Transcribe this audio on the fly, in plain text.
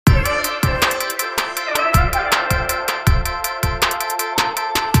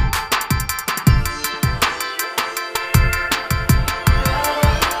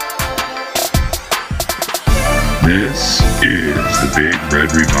Big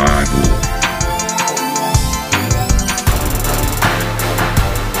Red Revival.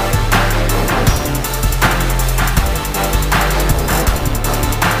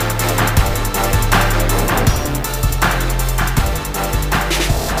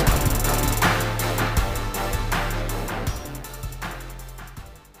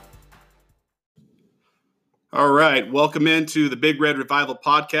 All right, welcome into the Big Red Revival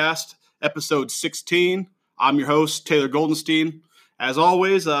podcast, episode 16. I'm your host, Taylor Goldenstein. As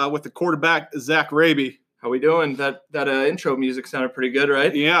always, with the quarterback, Zach Raby. How we doing? That intro music sounded pretty good,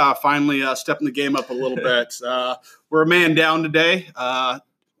 right? Yeah, finally stepping the game up a little bit. We're a man down today.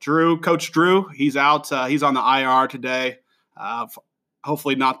 Coach Drew, he's out. He's on the IR today.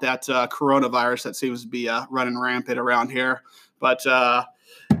 Hopefully not that coronavirus that seems to be running rampant around here. But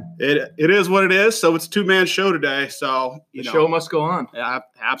It is what it is. So it's a two-man show today. So the show must go on. Yeah,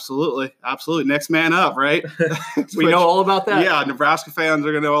 absolutely. Next man up, right? We know all about that. Yeah, Nebraska fans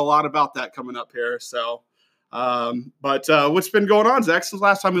are going to know a lot about that coming up here. So, but what's been going on, Zach? Since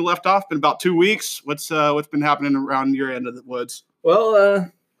last time we left off, been about 2 weeks. What's been happening around your end of the woods?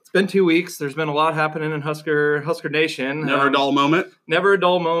 Well, it's been 2 weeks. There's been a lot happening in Husker Nation. Never a dull moment. Never a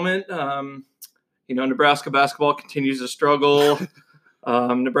dull moment. Nebraska basketball continues to struggle.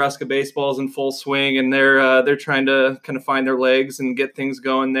 Nebraska baseball is in full swing, and they're trying to kind of find their legs and get things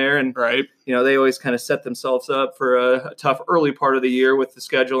going there. And right, they always kind of set themselves up for a tough early part of the year with the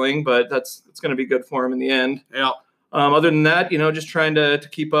scheduling, but it's going to be good for them in the end. Yeah. Other than that, just trying to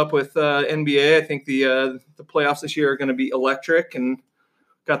keep up with NBA. I think the playoffs this year are going to be electric, and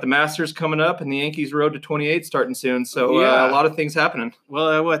got the Masters coming up, and the Yankees road to 28 starting soon. So a lot of things happening.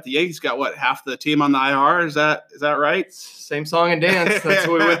 Well, the Yankees got half the team on the IR? Is that right? Same song and dance. That's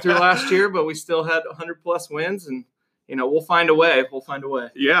what we went through last year, but we still had 100 plus wins, and we'll find a way.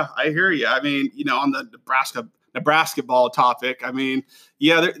 Yeah, I hear you. I mean, on the Nebraska ball topic, I mean,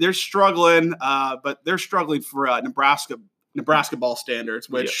 yeah, they're struggling, but they're struggling for Nebraska ball standards,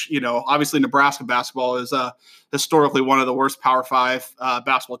 which, obviously Nebraska basketball is historically one of the worst Power 5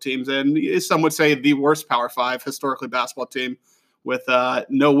 basketball teams. And some would say the worst Power 5 historically basketball team with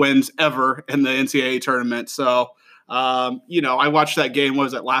no wins ever in the NCAA tournament. So, I watched that game.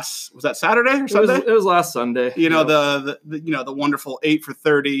 Was that Saturday or Sunday? It was last Sunday. The wonderful 8 for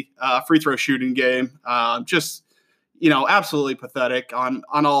 30 free throw shooting game. Absolutely pathetic on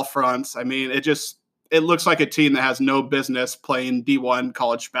all fronts. I mean, it looks like a team that has no business playing D1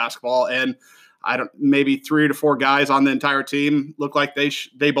 college basketball, and maybe 3 to 4 guys on the entire team look like they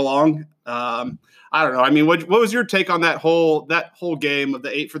belong. I don't know. I mean, what was your take on that whole game of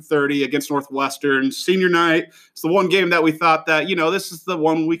the 8 for 30 against Northwestern senior night? It's the one game that we thought that this is the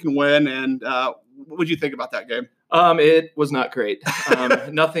one we can win. And what did you think about that game? It was not great.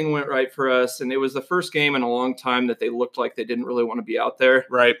 Nothing went right for us. And it was the first game in a long time that they looked like they didn't really want to be out there.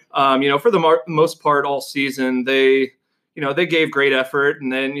 Right. For the most part all season, they gave great effort,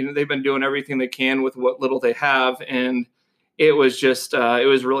 and then, they've been doing everything they can with what little they have. And it was just, it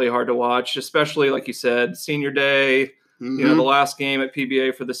was really hard to watch, especially like you said, senior day, the last game at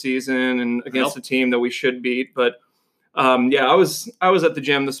PBA for the season and against a team that we should beat. But I was at the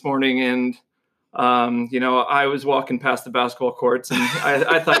gym this morning, and I was walking past the basketball courts, and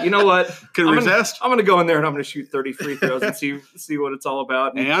I thought, you know what? Couldn't resist. I'm going to go in there and I'm going to shoot 30 free throws and see what it's all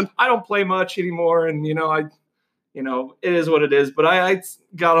about. And I don't play much anymore, and it is what it is. But I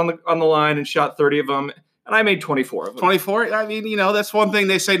got on the line and shot 30 of them, and I made 24 of them. 24. I mean, that's one thing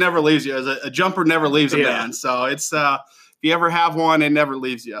they say never leaves you. As a jumper never leaves a man. So it's if you ever have one, it never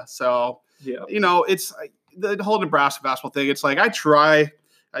leaves you. So it's the whole Nebraska basketball thing. It's like I try.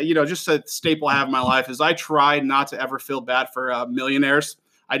 Just a staple I have in my life is I try not to ever feel bad for millionaires.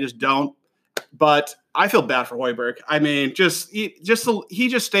 I just don't. But I feel bad for Hoiberg. I mean, he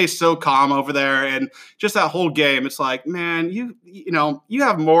just stays so calm over there, and just that whole game. It's like, man, you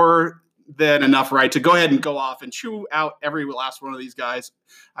have more than enough right to go ahead and go off and chew out every last one of these guys.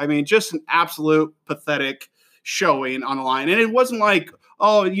 I mean, just an absolute pathetic showing on the line, and it wasn't like,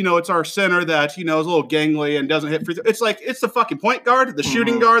 oh, it's our center that, is a little gangly and doesn't hit free throw. It's like, it's the fucking point guard, the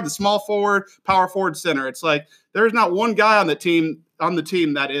shooting guard, the small forward, power forward, center. It's like, there's not one guy on the team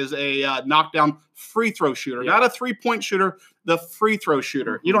that is a knockdown free throw shooter, not a 3-point shooter, the free throw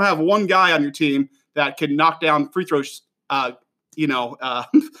shooter. You don't have one guy on your team that can knock down free throws,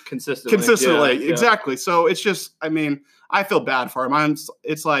 consistently. Yeah. Exactly. So it's just, I mean, I feel bad for him.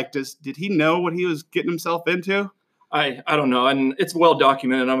 It's like, did he know what he was getting himself into? I don't know, and it's well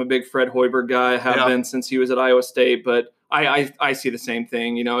documented. I'm a big Fred Hoiberg guy. I have been since he was at Iowa State, but I see the same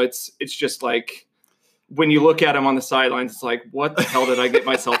thing. It's just like when you look at him on the sidelines, it's like, what the hell did I get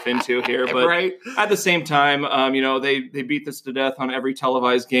myself into here? But right. At the same time, they beat this to death on every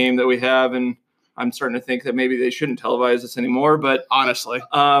televised game that we have. And I'm starting to think that maybe they shouldn't televise this anymore. But honestly,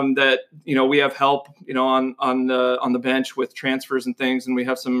 that, we have help, on the bench with transfers and things, and we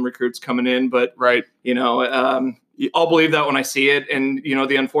have some recruits coming in. But, right. I'll believe that when I see it. And,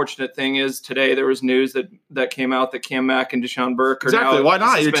 the unfortunate thing is today there was news that came out that Cam Mack and Deshaun Burke are now why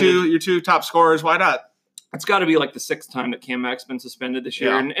not? suspended. Your two top scorers. Why not? It's got to be like the 6th time that Cam Mack's been suspended this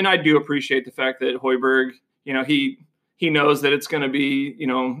year. Yeah. And I do appreciate the fact that Hoiberg, he knows that it's going to be,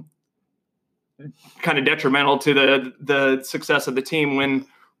 kind of detrimental to the success of the team when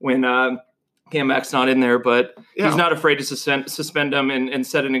Cam Mack's not in there, but he's not afraid to suspend him and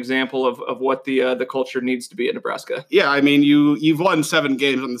set an example of what the culture needs to be in Nebraska. Yeah, I mean, you've won 7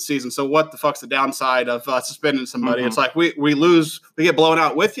 games in the season, so what the fuck's the downside of suspending somebody? Mm-hmm. It's like we lose, we get blown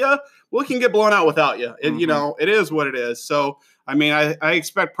out with you. We can get blown out without you. It is what it is. So, I mean, I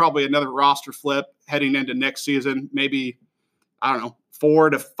expect probably another roster flip heading into next season. Maybe, I don't know, 4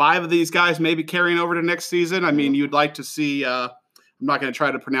 to 5 of these guys maybe carrying over to next season. I mean, you'd like to see, I'm not going to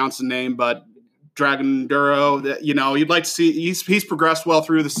try to pronounce the name, but Dragon Duro, you'd like to see, he's progressed well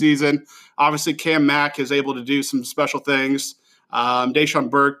through the season. Obviously, Cam Mack is able to do some special things. Deshaun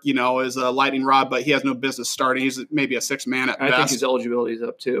Burke, is a lightning rod, but he has no business starting. He's maybe a 6th man at best. I think his eligibility is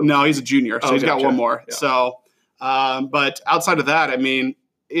up too. No, he's a junior, so he's got one more. Yeah. So, but outside of that, I mean,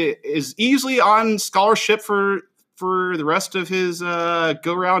 it is easily on scholarship for the rest of his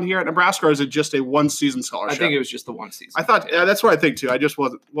go around here at Nebraska, or is it just a 1-season scholarship? I think it was just the 1 season. I thought that's what I think too. I just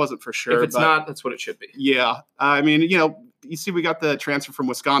wasn't for sure. If it's not, that's what it should be. Yeah, I mean, you see, we got the transfer from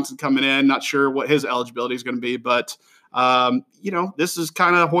Wisconsin coming in. Not sure what his eligibility is going to be, but this is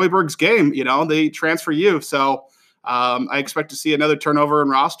kind of Hoiberg's game. They transfer you, so I expect to see another turnover in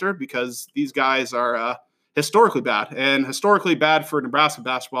roster because these guys are historically bad, and historically bad for Nebraska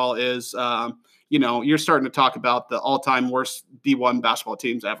basketball is. You're starting to talk about the all-time worst D1 basketball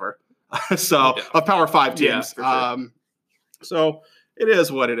teams ever. So of Power 5 teams. Yeah, sure. So it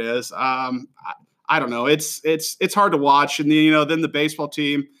is what it is. I don't know. It's hard to watch. And then the baseball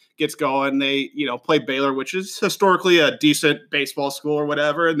team gets going. They, play Baylor, which is historically a decent baseball school or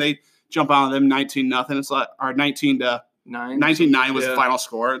whatever. And they jump on them 19-0. It's like, or 19-9. 19-9 was the final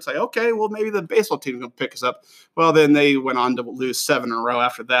score. It's like, okay, well, maybe the baseball team will pick us up. Well, then they went on to lose 7 in a row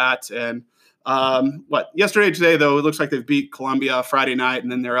after that. And today though, it looks like they've beat Columbia Friday night,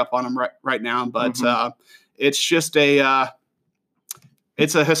 and then they're up on them right now. But it's just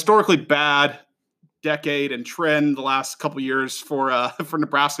it's a historically bad decade and trend the last couple years for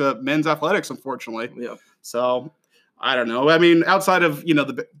Nebraska men's athletics, unfortunately. Yeah. So I don't know. I mean, outside of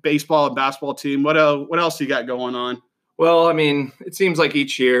the baseball and basketball team, what else you got going on? Well, I mean, it seems like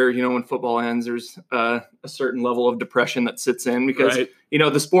each year, when football ends, there's a certain level of depression that sits in because,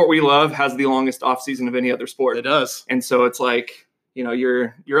 the sport we love has the longest off season of any other sport. It does. And so it's like,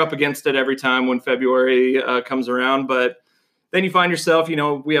 you're up against it every time when February comes around. But then you find yourself,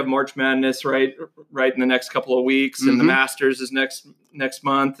 we have March Madness right in the next couple of weeks, and the Masters is next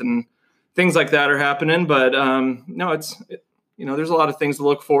month, and things like that are happening. But there's a lot of things to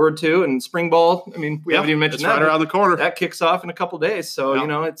look forward to, and spring ball. I mean, we haven't even mentioned that. Right around the corner. That kicks off in a couple of days, so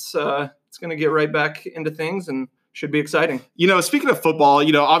it's going to get right back into things and should be exciting. Speaking of football,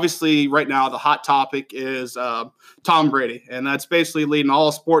 obviously right now the hot topic is Tom Brady, and that's basically leading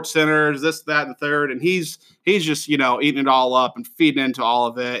all sports centers, this, that, and the third, and he's just eating it all up and feeding into all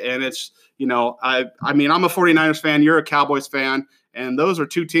of it, and it's I mean I'm a 49ers fan, you're a Cowboys fan, and those are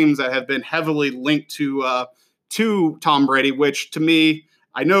two teams that have been heavily linked to Tom Brady, which to me,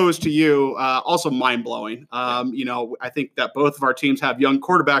 I know is to you also mind-blowing. I think that both of our teams have young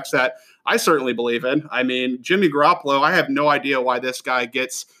quarterbacks that I certainly believe in. I mean, Jimmy Garoppolo, I have no idea why this guy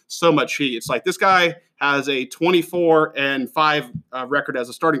gets so much heat. It's like this guy has a 24-5 record as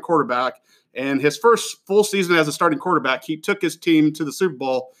a starting quarterback, and his first full season as a starting quarterback, he took his team to the Super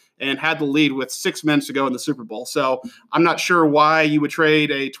Bowl and had the lead with 6 minutes to go in the Super Bowl. So I'm not sure why you would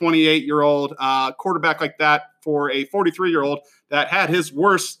trade a 28-year-old quarterback like that for a 43-year-old that had his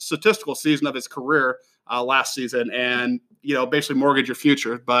worst statistical season of his career last season and, basically mortgage your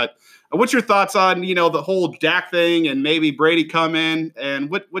future. But what's your thoughts on, the whole Dak thing and maybe Brady come in?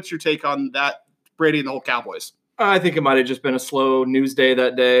 And what's your take on that, Brady and the whole Cowboys? I think it might have just been a slow news day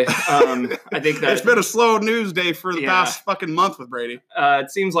that day. I think that it's been a slow news day for the past fucking month with Brady.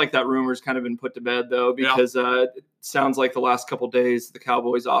 It seems like that rumor's kind of been put to bed though, because it sounds like the last couple of days the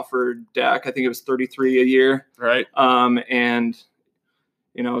Cowboys offered Dak, I think it was $33 a year. Right. And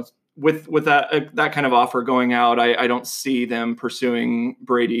with that kind of offer going out, I don't see them pursuing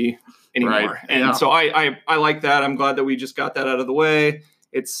Brady anymore. Right. And so I like that. I'm glad that we just got that out of the way.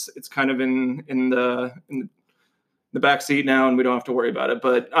 It's kind of in the back seat now, and we don't have to worry about it.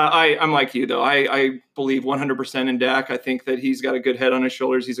 But I'm like you, though. I believe 100% in Dak. I think that he's got a good head on his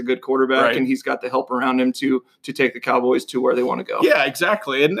shoulders. He's a good quarterback, and he's got the help around him to take the Cowboys to where they want to go. Yeah,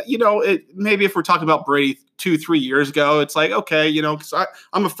 exactly. And, maybe if we're talking about Brady 2-3 years ago, it's like, okay, because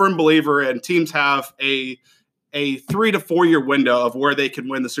I'm a firm believer and teams have a 3 to 4 year window of where they can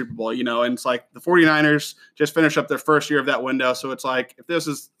win the Super Bowl, and it's like the 49ers just finished up their first year of that window. So it's like, if this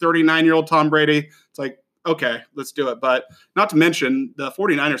is 39-year-old Tom Brady, it's like, okay, let's do it. But not to mention the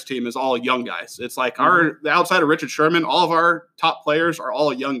 49ers team is all young guys. It's like outside of Richard Sherman, all of our top players are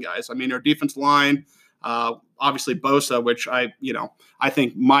all young guys. I mean, our defense line, obviously Bosa, which I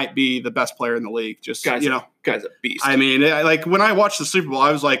think might be the best player in the league. Just, guy's a beast. I mean, like when I watched the Super Bowl,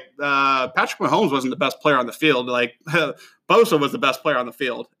 I was like, Patrick Mahomes wasn't the best player on the field. Like Bosa was the best player on the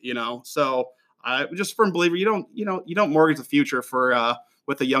field, So I'm just a firm believer. You don't mortgage the future for,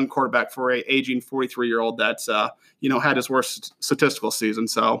 with a young quarterback for a aging 43-year-old that's had his worst statistical season.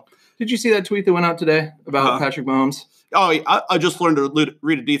 So, did you see that tweet that went out today about Patrick Mahomes? Oh, I just learned to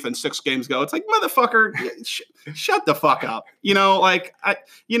read a defense 6 games ago. It's like, motherfucker, shut the fuck up. Not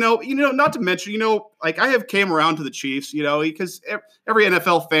to mention, like I have came around to the Chiefs, because every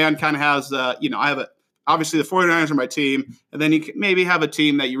NFL fan kind of has, obviously the 49ers are my team, and then you can maybe have a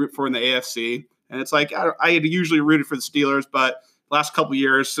team that you root for in the AFC. And it's like, I had usually rooted for the Steelers, but last couple of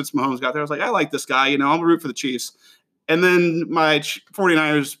years since Mahomes got there, I was like, I like this guy. I'm going to root for the Chiefs. And then my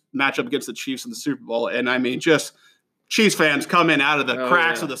 49ers match up against the Chiefs in the Super Bowl. And I mean, just Chiefs fans coming out of the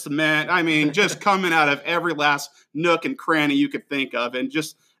cracks of the cement. I mean, just coming out of every last nook and cranny you could think of, and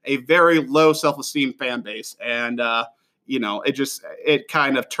just a very low self-esteem fan base. And, it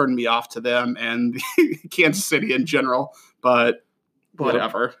kind of turned me off to them and Kansas City in general, but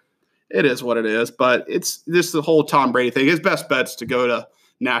whatever. It is what it is, but it's this the whole Tom Brady thing. His best bet's to go to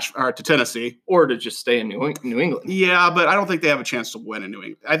to Tennessee, or to just stay in New England. Yeah, but I don't think they have a chance to win in New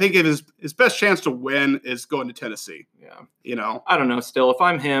England. I think his best chance to win is going to Tennessee. Yeah, I don't know. Still, if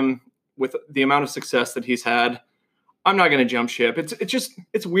I'm him, with the amount of success that he's had, I'm not going to jump ship.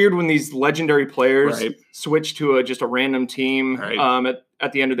 It's weird when these legendary players switch to just a random team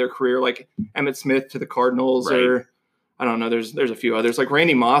at the end of their career, like Emmitt Smith to the Cardinals or. I don't know. There's a few others. Like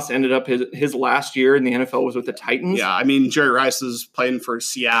Randy Moss ended up his last year in the NFL was with the Titans. Yeah, I mean Jerry Rice is playing for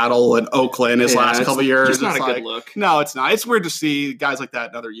Seattle and Oakland his last couple of years. It's not a good look. No, it's not. It's weird to see guys like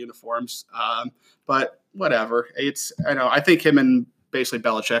that in other uniforms. But whatever. I think him and basically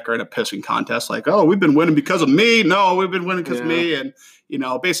Belichick are in a pissing contest. Like, oh, we've been winning because of me. No, we've been winning because of me. And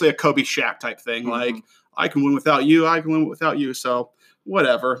basically a Kobe Shaq type thing. Mm-hmm. Like, I can win without you. I can win without you. So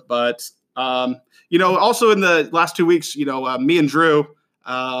whatever. But. Also in the last 2 weeks, me and Drew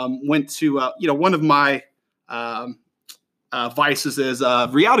went to, one of my vices is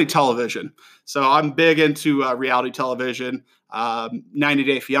reality television. So I'm big into reality television. 90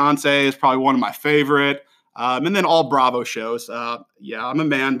 Day Fiance is probably one of my favorite. And then all Bravo shows. I'm a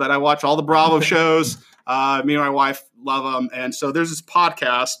man, but I watch all the Bravo shows. Me and my wife love them. And so there's this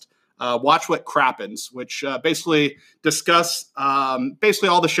podcast, Watch What Crappens, which basically discuss basically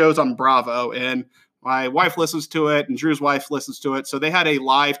all the shows on Bravo. And my wife listens to it, and Drew's wife listens to it. So they had a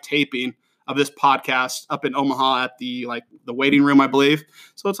live taping of this podcast up in Omaha at the waiting room, I believe.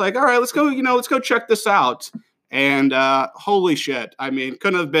 So it's like, all right, let's go check this out. And holy shit, I mean,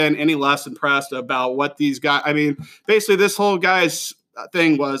 couldn't have been any less impressed about what these guys. I mean, basically, this whole guy's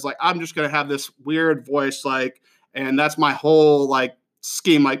thing was like, I'm just gonna have this weird voice, and that's my whole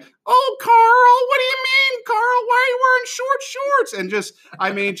scheme, oh, Carl, what do you mean, Carl? Why are you wearing short shorts?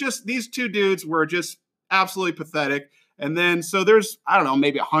 And just these two dudes were just absolutely pathetic. And then, so there's, I don't know,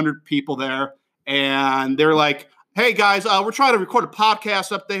 maybe 100 people there. And they're like, hey guys, we're trying to record a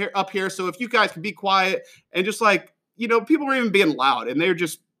podcast up here. So if you guys can be quiet, and just people were even being loud, and they're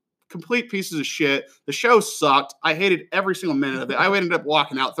just complete pieces of shit. The show sucked. I hated every single minute of it. I ended up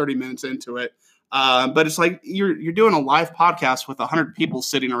walking out 30 minutes into it. But it's like you're doing a live podcast with 100 people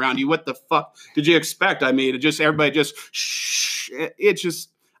sitting around you. What the fuck did you expect? I mean, everybody just shh. It's just,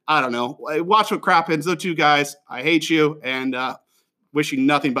 I don't know. Watch What Crappens. Those two guys, I hate you, and wish you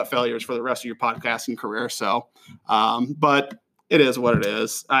nothing but failures for the rest of your podcasting career. So, but it is what it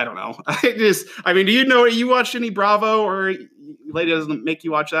is. I don't know. Do you watched any Bravo, or lady doesn't make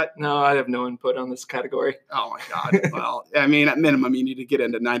you watch that? No, I have no input on this category. Oh my God. Well, I mean, at minimum, you need to get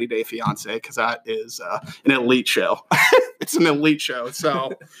into 90 Day Fiance, because that is an elite show. It's an elite show.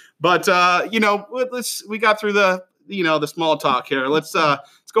 So, but we got through the small talk here. Let's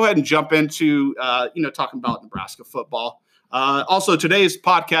let's go ahead and jump into, talking about Nebraska football. Also, today's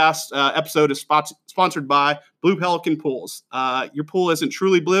podcast episode is sponsored by Blue Pelican Pools. Your pool isn't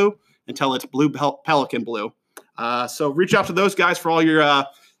truly blue until it's Blue Pelican blue. So reach out to those guys for all your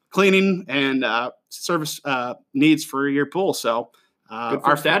cleaning and service needs for your pool. So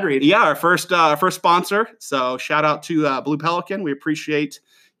our ad read. Yeah, our first sponsor. So shout out to Blue Pelican. We appreciate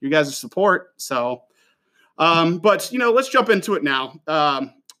you guys' support. So, but let's jump into it now.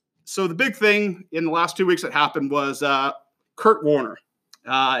 So the big thing in the last 2 weeks that happened was Kurt Warner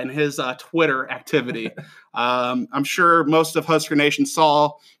and his Twitter activity. I'm sure most of Husker Nation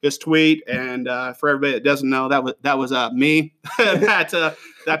saw his tweet, and for everybody that doesn't know, that was me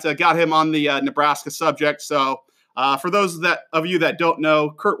that got him on the Nebraska subject. So for those of you that don't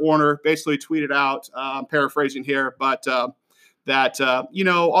know, Kurt Warner basically tweeted out, I'm paraphrasing here, but that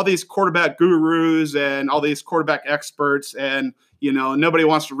all these quarterback gurus and all these quarterback experts, and nobody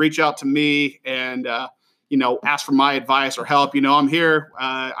wants to reach out to me and ask for my advice or help. I'm here.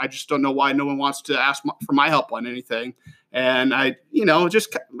 I just don't know why no one wants to ask for my help on anything. And I,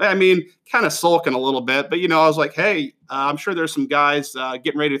 kind of sulking a little bit, but, I was like, hey, I'm sure there's some guys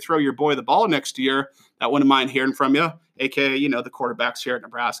getting ready to throw your boy the ball next year that wouldn't mind hearing from you, aka, the quarterbacks here at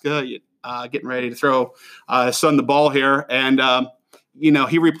Nebraska, getting ready to throw his son the ball here. And,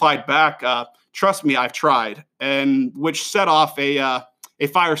 he replied back, trust me, I've tried, and which set off a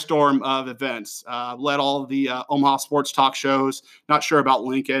firestorm of events, led all the Omaha sports talk shows. Not sure about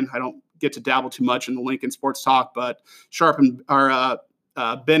Lincoln. I don't get to dabble too much in the Lincoln sports talk, but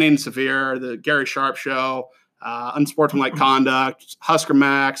Benning Severe, the Gary Sharp show, Unsportsmanlike Conduct, Husker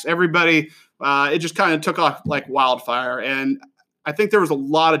Max, everybody, it just kind of took off like wildfire. And I think there was a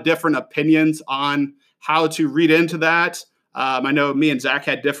lot of different opinions on how to read into that. I know me and Zach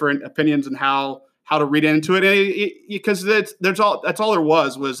had different opinions on how to read into it, because that's all there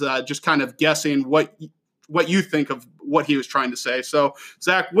was just kind of guessing what you think of what he was trying to say. So,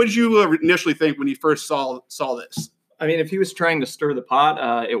 Zach, what did you initially think when you first saw this? I mean, if he was trying to stir the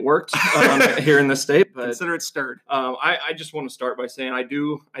pot, it worked here in the state. But consider it stirred. I just want to start by saying I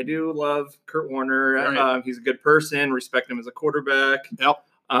do love Kurt Warner. Right. He's a good person. Respect him as a quarterback. Yep.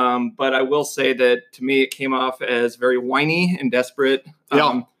 But I will say that to me, it came off as very whiny and desperate.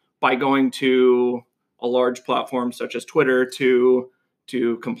 By going to a large platform such as Twitter to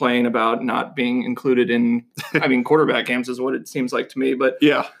complain about not being included in, quarterback games is what it seems like to me. But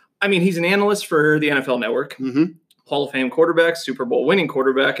yeah, he's an analyst for the NFL Network, Hall of Fame quarterback, Super Bowl winning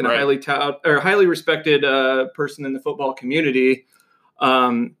quarterback, and a highly respected person in the football community.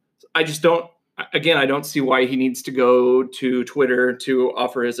 I don't see why he needs to go to Twitter to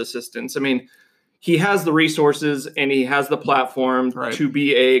offer his assistance. He has the resources and he has the platform to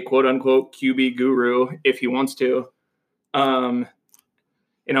be a quote unquote QB guru if he wants to. And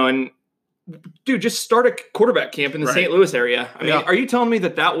dude, just start a quarterback camp in the St. Louis area. Are you telling me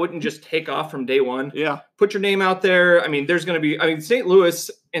that wouldn't just take off from day one? Yeah. Put your name out there. There's going to be, St.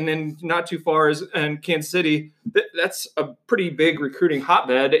 Louis and then not too far is Kansas City. That's a pretty big recruiting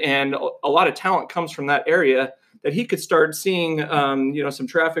hotbed, and a lot of talent comes from that area. That he could start seeing, some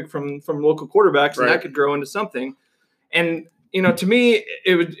traffic from local quarterbacks, and that could grow into something. And to me,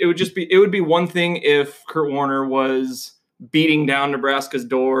 it would be one thing if Kurt Warner was beating down Nebraska's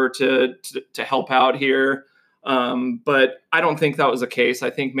door to help out here, but I don't think that was the case.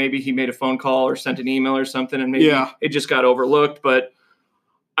 I think maybe he made a phone call or sent an email or something, and maybe it just got overlooked. But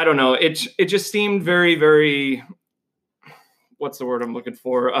I don't know. It just seemed very, very. What's the word I'm looking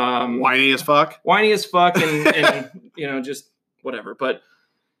for? Whiny as fuck. And just whatever. But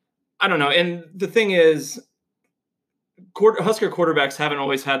I don't know. And the thing is, Husker quarterbacks haven't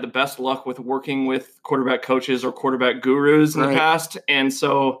always had the best luck with working with quarterback coaches or quarterback gurus in the past. And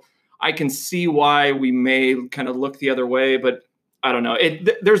so I can see why we may kind of look the other way, but I don't know.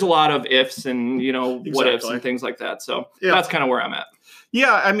 There's a lot of ifs and, what ifs and things like that. So that's kind of where I'm at.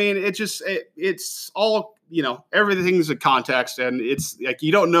 Yeah. It's all, everything's in context, and it's like,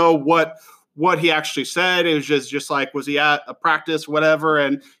 you don't know what he actually said. It was just like, was he at a practice, whatever,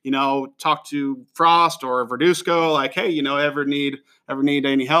 and talk to Frost or Verduzco, like, hey, ever need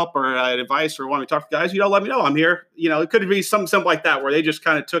any help or advice or want me to talk to guys, let me know, I'm here. It could be something simple like that, where they just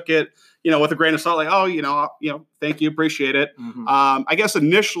kind of took it, with a grain of salt, like, oh, thank you, appreciate it. Mm-hmm. I guess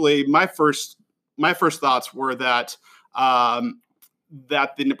initially my first thoughts were that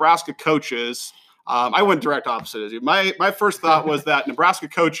the Nebraska coaches, I went direct opposite as you. My first thought was that Nebraska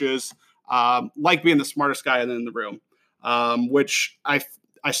coaches like being the smartest guy in the room, which I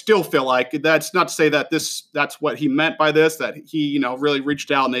still feel like that's not to say that that's what he meant by this, that he really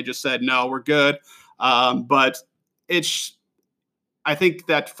reached out and they just said, no, we're good. But I think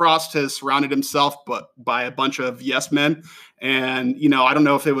that Frost has surrounded himself by a bunch of yes men. And, I don't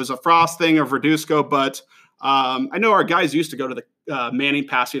know if it was a Frost thing or Verduzco, but I know our guys used to go to the Manning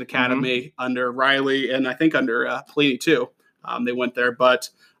Passing Academy under Riley, and I think under Pelini too. They went there, but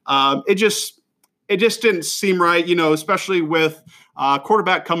it just didn't seem right, especially with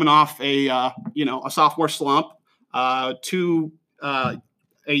quarterback coming off a sophomore slump, to a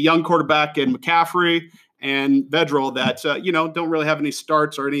young quarterback in McCaffrey and Vedral that, don't really have any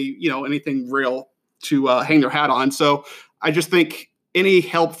starts or anything real to hang their hat on. So I just think any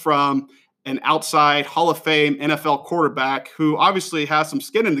help from an outside Hall of Fame NFL quarterback who obviously has some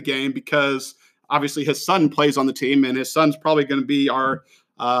skin in the game, because obviously his son plays on the team and his son's probably going to be our,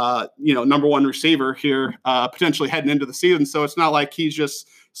 number one receiver here, potentially heading into the season. So it's not like he's just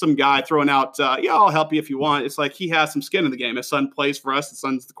some guy throwing out, I'll help you if you want. It's like he has some skin in the game. His son plays for us. His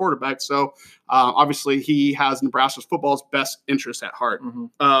son's the quarterback. So obviously he has Nebraska's football's best interest at heart.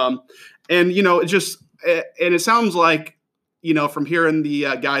 And it sounds like, from hearing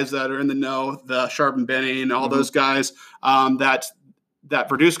the guys that are in the know, the Sharp and Benny and all those guys, that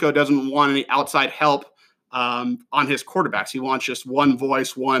Verduzco doesn't want any outside help on his quarterbacks. He wants just one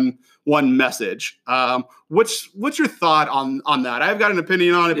voice, one message. What's your thought on that? I've got an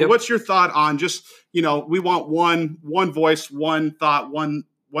opinion on it, but what's your thought on just, we want one voice, one thought, one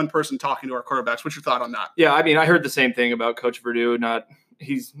person talking to our quarterbacks. What's your thought on that? Yeah, I mean, I heard the same thing about Coach Verdu.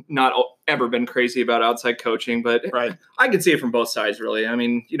 He's not ever been crazy about outside coaching, but right. I can see it from both sides, really. I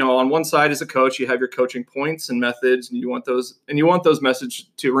mean, on one side as a coach, you have your coaching points and methods, and you want those messages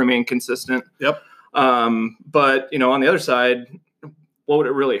to remain consistent. Yep. But on the other side, what would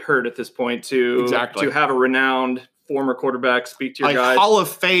it really hurt at this point to have a renowned former quarterback speak to your guys? Hall of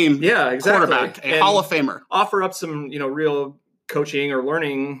Fame, quarterback, a Hall of Famer, offer up some real coaching or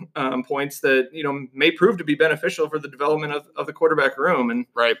learning points that may prove to be beneficial for the development of the quarterback room. And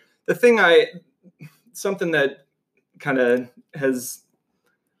right, the thing something that kind of has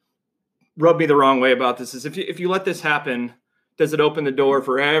rubbed me the wrong way about this is if you let this happen, does it open the door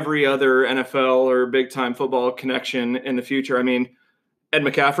for every other NFL or big time football connection in the future? I mean, Ed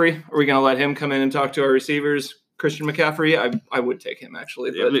McCaffrey, are we going to let him come in and talk to our receivers? Christian McCaffrey, I would take him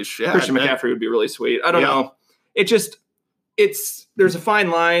actually, but Christian McCaffrey would be really sweet. I don't know. There's a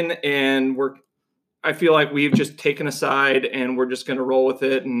fine line, and I feel like we've just taken a side and we're just going to roll with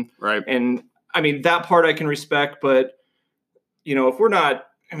it. And right. And I mean, that part I can respect, but if we're not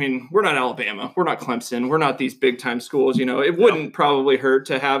Alabama, we're not Clemson, we're not these big time schools, it wouldn't probably hurt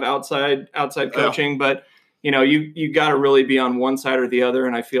to have outside coaching, but you got to really be on one side or the other.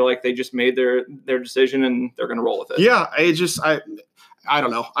 And I feel like they just made their decision and they're going to roll with it. Yeah. I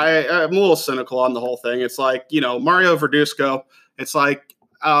don't know. I'm a little cynical on the whole thing. It's like, Mario Verduzco, it's like,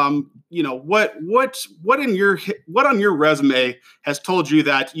 what on your resume has told you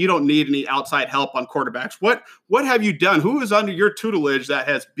that you don't need any outside help on quarterbacks? What have you done? Who is under your tutelage that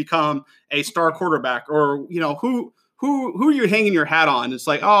has become a star quarterback? Or, who are you hanging your hat on? It's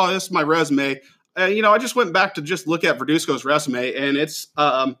like, oh, this is my resume. I just went back to just look at Verduzco's resume, and it's,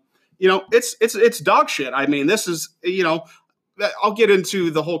 it's dog shit. I mean, this is, I'll get into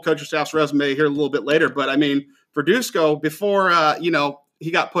the whole coaching staff's resume here a little bit later, but I mean, Verduzco, before,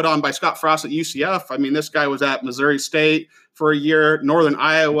 he got put on by Scott Frost at UCF. I mean, this guy was at Missouri State for a year, Northern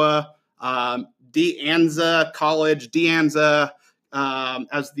Iowa, De Anza College,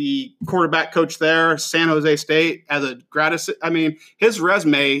 as the quarterback coach there, San Jose State as a gratis. I mean, his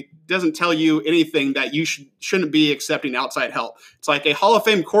resume doesn't tell you anything that you shouldn't be accepting outside help. It's like a Hall of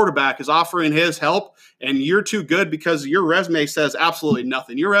Fame quarterback is offering his help, and you're too good because your resume says absolutely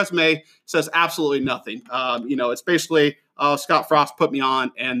nothing. Your resume says absolutely nothing. It's basically, Scott Frost put me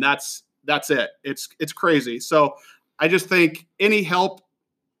on, and that's it. It's crazy. So I just think any help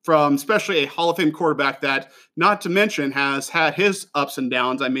from especially a Hall of Fame quarterback that, not to mention, has had his ups and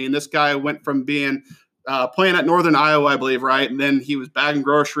downs. I mean, this guy went from being playing at Northern Iowa, I believe, right? And then he was bagging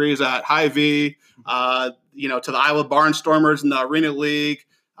groceries at Hy-Vee, to the Iowa Barnstormers in the Arena League,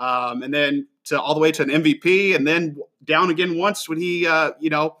 and then all the way to an MVP, and then down again once when he,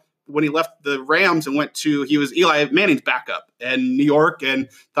 when he left the Rams and he was Eli Manning's backup in New York and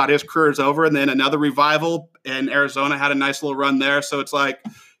thought his career is over. And then another revival in Arizona, had a nice little run there. So it's like,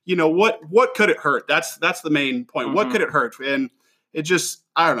 what could it hurt? That's the main point. Mm-hmm. What could it hurt? And it just,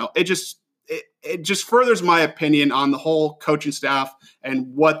 I don't know. It just furthers my opinion on the whole coaching staff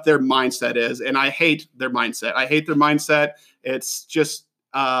and what their mindset is. And I hate their mindset. It's just,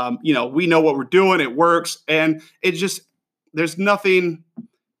 we know what we're doing. It works. And there's nothing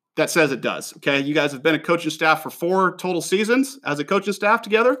that says it does. Okay. You guys have been a coaching staff for 4 total seasons as a coaching staff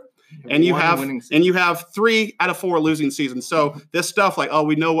together. and you have 3 out of 4 losing seasons. So this stuff like, oh,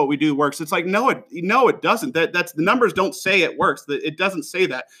 we know what we do works. It's like, no, it doesn't. That's the numbers don't say it works. It doesn't say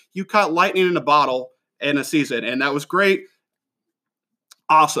that. You caught lightning in a bottle in a season, and that was great.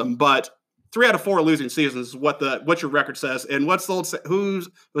 Awesome. But 3 out of 4 losing seasons is what your record says. And what's the old,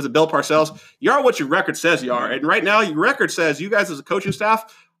 was it Bill Parcells? You are what your record says you are. And right now your record says you guys as a coaching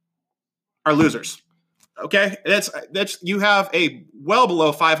staff are losers. Okay. That's you have a well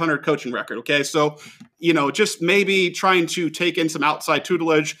below 500 coaching record. Okay. So, just maybe trying to take in some outside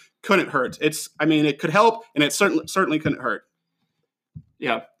tutelage couldn't hurt. It could help, and it certainly couldn't hurt.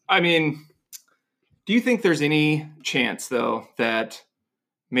 Yeah. Do you think there's any chance though that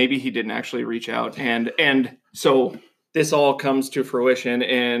maybe he didn't actually reach out and so this all comes to fruition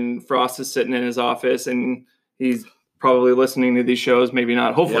and Frost is sitting in his office and he's probably listening to these shows, maybe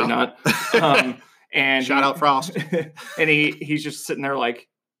not, hopefully not. And shout out Frost. And he's just sitting there like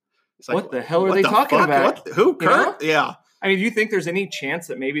what the hell are they talking about? Who, Kurt? Yeah. Do you think there's any chance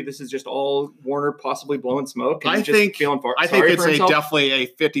that maybe this is just all Warner possibly blowing smoke? And I think it's definitely a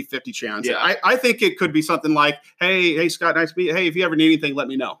 50-50 chance. Yeah. I think it could be something like, hey, Scott, nice to meet you. Hey, if you ever need anything, let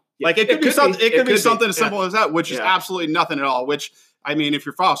me know. Yeah. Like it could be something as simple as that, which is absolutely nothing at all. Which, if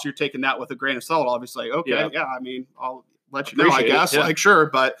you're Frost, you're taking that with a grain of salt, obviously. Okay, I'll let you know, I guess. Like, sure.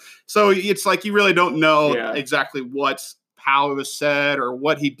 But so it's like you really don't know exactly how it was said or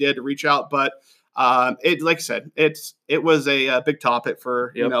what he did to reach out. But like I said, it was a big topic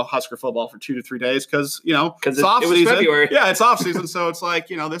for Husker football for 2 to 3 days because it's off season. February. Yeah, it's off season, so it's like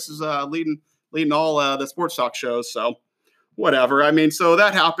this is leading all the sports talk shows. So whatever. So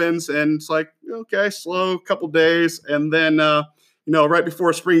that happens, and it's like okay, slow couple days, and then right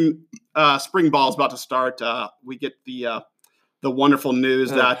before spring ball is about to start, we get the wonderful news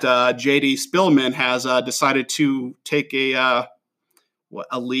that JD Spillman has decided to take a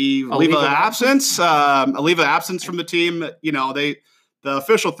leave of absence from the team. The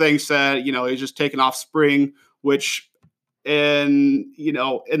official thing said, he's just taking off spring, which in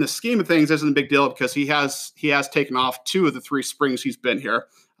the scheme of things isn't a big deal because he has taken off 2 of the 3 springs he's been here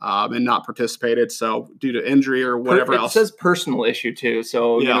and not participated. So due to injury or whatever else. It says personal issue too.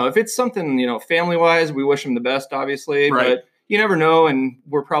 So, if it's something, family wise, we wish him the best, obviously, right. But you never know, and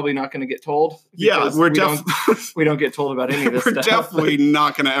we're probably not going to get told. Yeah, we don't get told about any of this we're stuff. We're definitely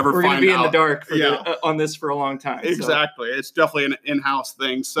not going to ever find out. We're going to be in the dark on this for a long time. Exactly. So. It's definitely an in-house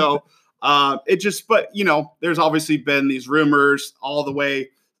thing. So there's obviously been these rumors all the way,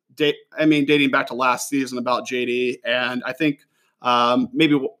 dating back to last season about JD. And I think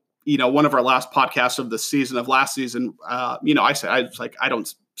maybe, one of our last podcasts of last season, I said, I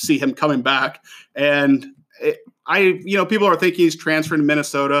don't see him coming back. And people are thinking he's transferring to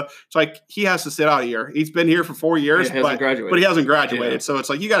Minnesota. It's like he has to sit out a year. He's been here for 4 years, but he hasn't graduated. Yeah. So it's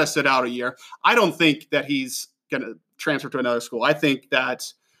like you got to sit out a year. I don't think that he's going to transfer to another school. I think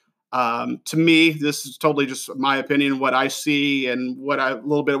that to me, this is totally just my opinion. What I see and what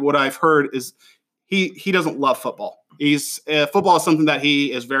I've heard is he doesn't love football. Football is something that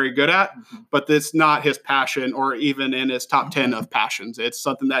he is very good at, but it's not his passion or even in his top 10 of passions. It's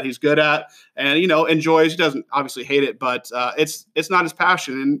something that he's good at and, enjoys. He doesn't obviously hate it, but it's not his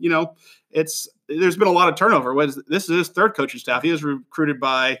passion. And, there's been a lot of turnover. This is his 3rd coaching staff. He was recruited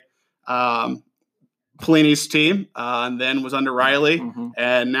by Pelini's team and then was under Riley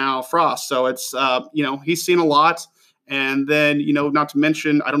and now Frost. So it's, he's seen a lot. And then, not to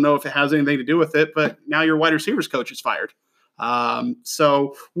mention, I don't know if it has anything to do with it, but now your wide receivers coach is fired.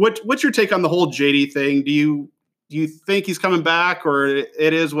 So what's your take on the whole JD thing? Do you think he's coming back, or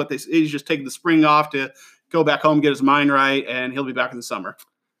it is he's just taking the spring off to go back home, get his mind right, and he'll be back in the summer?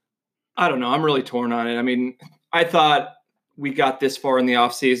 I don't know. I'm really torn on it. I thought we got this far in the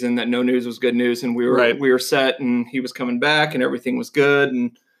off season that no news was good news, and we were set, and he was coming back, and everything was good,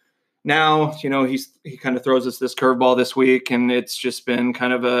 and now, he kind of throws us this curveball this week, and it's just been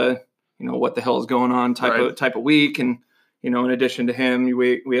kind of a, what the hell is going on type of week. And, in addition to him,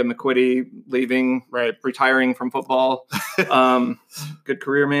 we have McQuitty leaving, retiring from football. Good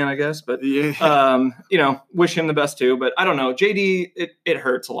career, man, I guess. But, wish him the best too. But I don't know. JD, it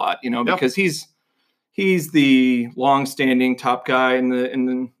hurts a lot, because he's the long-standing top guy in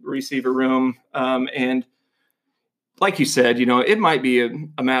the receiver room. And like you said, it might be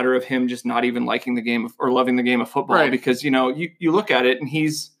a matter of him just not even liking the game or loving the game of football because, you look at it and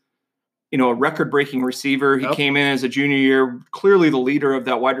he's, a record-breaking receiver. He came in as a junior year, clearly the leader of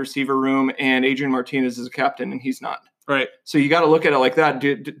that wide receiver room, and Adrian Martinez is a captain, and he's not. Right. So you got to look at it like that.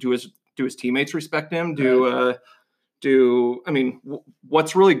 Do his teammates respect him?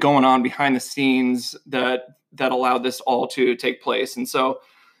 What's really going on behind the scenes that allowed this all to take place? And so,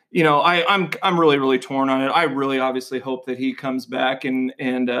 I'm really, really torn on it. I really obviously hope that he comes back and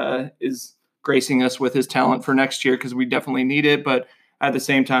is gracing us with his talent for next year, because we definitely need it. But at the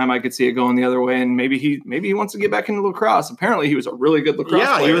same time, I could see it going the other way, and maybe he wants to get back into lacrosse. Apparently, he was a really good lacrosse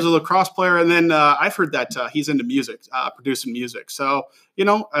player. Yeah, he was a lacrosse player, and then I've heard that he's into music, producing music. So,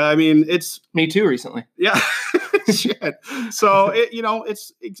 it's me too recently. Yeah, shit. So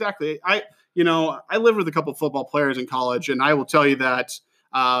it's exactly. I lived with a couple of football players in college, and I will tell you that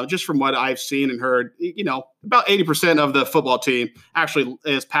just from what I've seen and heard, about 80% of the football team actually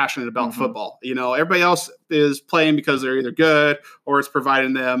is passionate about football. Everybody else is playing because they're either good or it's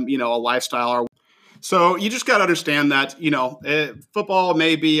providing them, a lifestyle. So you just got to understand that, football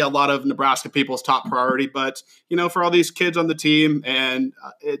may be a lot of Nebraska people's top priority, but, for all these kids on the team, and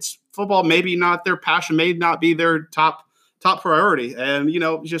it's football, maybe not their passion, may not be their top priority. And,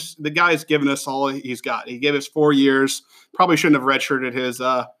 just the guy's given us all he's got. He gave us 4 years, probably shouldn't have redshirted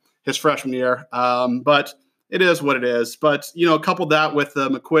his freshman year. But it is what it is. But, couple that with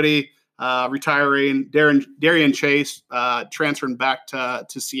McQuitty retiring, Darian Chase transferring back to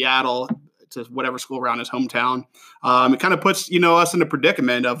Seattle, to whatever school around his hometown. It kind of puts, us in a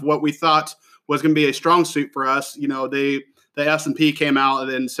predicament of what we thought was going to be a strong suit for us. The S&P came out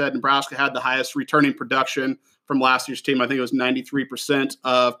and said Nebraska had the highest returning production from last year's team. I think it was 93%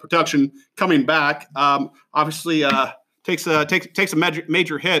 of production coming back. Obviously, takes a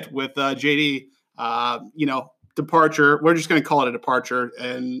major hit with JD. Departure. We're just going to call it a departure,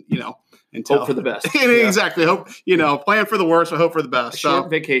 and until hope for the best. Exactly. Hope plan for the worst, but hope for the best. Short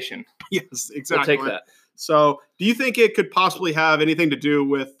vacation. Yes, exactly. We'll take that. So, do you think it could possibly have anything to do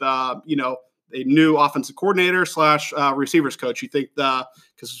with a new offensive coordinator / receivers coach? You think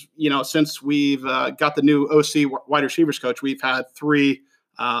because since we've got the new OC wide receivers coach, we've had 3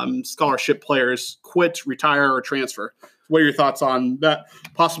 scholarship players quit, retire, or transfer. What are your thoughts on that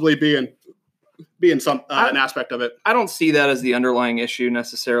possibly being some an aspect of it? I don't see that as the underlying issue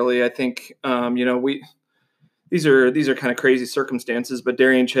necessarily. I think these are kind of crazy circumstances, but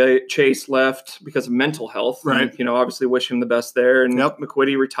Darian Chase left because of mental health. Right. And, obviously wish him the best there. And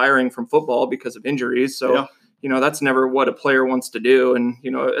McQuitty retiring from football because of injuries. So, that's never what a player wants to do. And,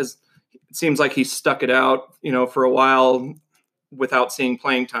 as it seems like he stuck it out, for a while without seeing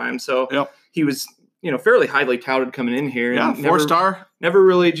playing time. So he was, fairly highly touted coming in here. Yeah, and 4-star. Never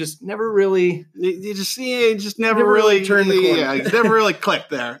really. You just never really turned the corner. Yeah, never really clicked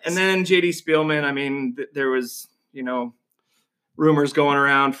there. And then JD Spielman. There was, rumors going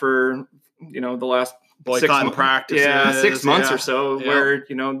around for, the last boycott practices. Yeah, 6 months or so, where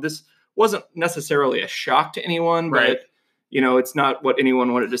this wasn't necessarily a shock to anyone, but it's not what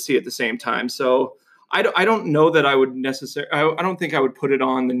anyone wanted to see at the same time. So I don't know that I would necessarily. I don't think I would put it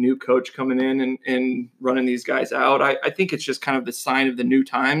on the new coach coming in and running these guys out. I think it's just kind of the sign of the new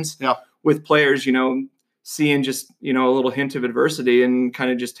times. Yeah. With players, seeing just a little hint of adversity and kind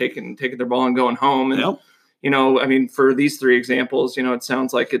of just taking their ball and going home. And for these 3 examples, it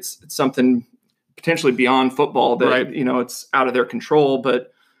sounds like it's something potentially beyond football that it's out of their control,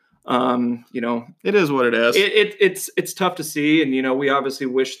 but. It is what it is. It's tough to see, and we obviously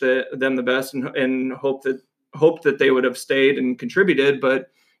wish them the best and hope that they would have stayed and contributed.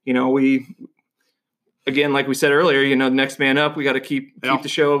 But we, again, like we said earlier, next man up. We got to keep the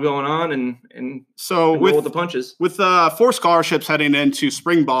show going on and so roll with the punches. With 4 scholarships heading into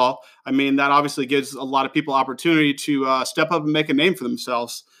spring ball, that obviously gives a lot of people opportunity to step up and make a name for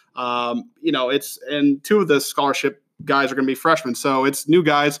themselves. And 2 of the scholarship guys are going to be freshmen. So it's new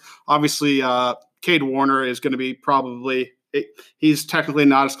guys. Obviously, Cade Warner is going to be he's technically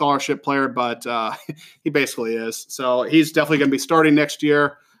not a scholarship player, but he basically is. So he's definitely going to be starting next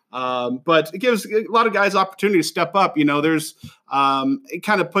year. But it gives a lot of guys opportunity to step up. There's it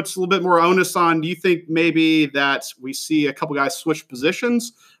kind of puts a little bit more onus on. Do you think maybe that we see a couple guys switch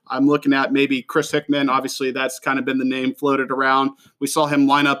positions? I'm looking at maybe Chris Hickman. Obviously, that's kind of been the name floated around. We saw him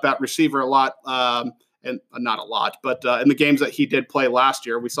line up at receiver a lot. And not a lot, but in the games that he did play last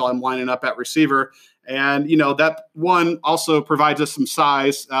year, we saw him lining up at receiver. And, that one also provides us some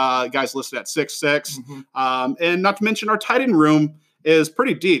size. Guys listed at 6'6". And not to mention our tight end room is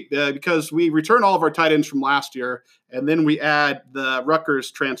pretty deep because we return all of our tight ends from last year. And then we add the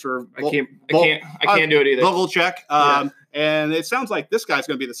Rutgers transfer. I can't do it either. Vogelcheck. And it sounds like this guy's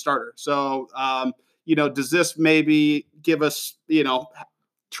going to be the starter. So, does this maybe give us,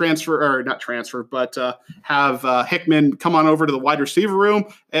 have Hickman come on over to the wide receiver room.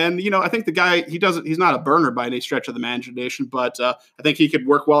 And, I think the guy, he's not a burner by any stretch of the imagination, but I think he could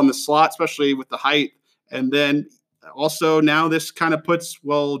work well in the slot, especially with the height. And then also now this kind of puts,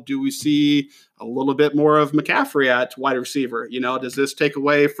 well, do we see a little bit more of McCaffrey at wide receiver? Does this take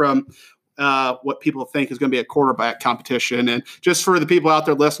away from what people think is going to be a quarterback competition? And just for the people out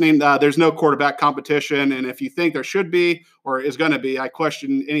there listening, there's no quarterback competition. And if you think there should be or is going to be, I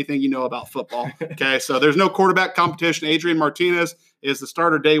question anything you know about football. Okay, so there's no quarterback competition. Adrian Martinez is the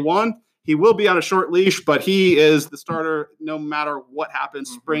starter day one. He will be on a short leash, but he is the starter no matter what happens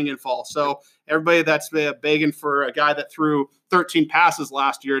spring and fall. So everybody that's begging for a guy that threw 13 passes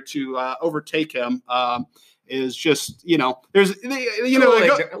last year to overtake him is just, there's,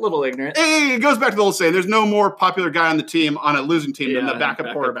 a little ignorant. It goes back to the old saying, there's no more popular guy on the team, on a losing team, than the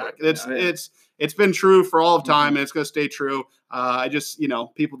backup quarterback. It's been true for all of time, and it's going to stay true. I just,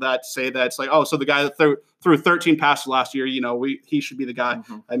 people that say that, it's like, oh, so the guy that threw 13 passes last year, he should be the guy.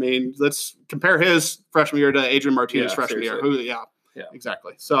 I mean, let's compare his freshman year to Adrian Martinez's freshman year. Yeah,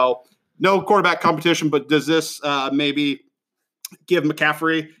 exactly. So no quarterback competition, but does this maybe give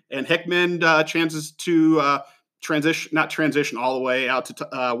McCaffrey and Hickman chances to not transition all the way out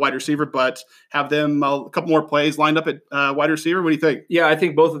to wide receiver, but have them a couple more plays lined up at wide receiver? What do you think? Yeah, I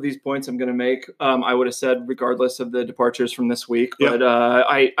think both of these points I'm going to make, I would have said regardless of the departures from this week, but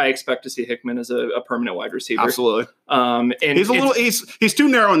I expect to see Hickman as a permanent wide receiver. Absolutely. And he's too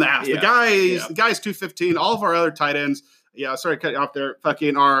narrow in the ass. Yeah, the guy's 215. All of our other tight ends, sorry to cut you off there,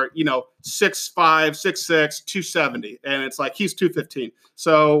 fucking are, 6'5", 6'6", 270. And it's like he's 215.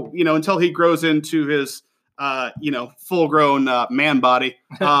 So, until he grows into his full grown man body,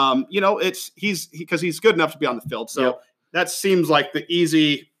 because he's good enough to be on the field. So that seems like the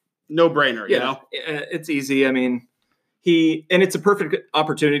easy no brainer, It's easy. I mean, it's a perfect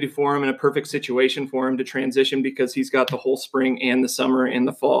opportunity for him and a perfect situation for him to transition because he's got the whole spring and the summer and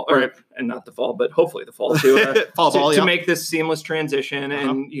the fall, and not the fall, but hopefully the fall too, to make this seamless transition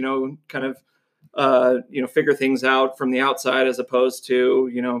and, kind of, figure things out from the outside as opposed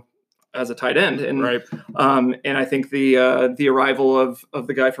to, as a tight end. And, and I think the arrival of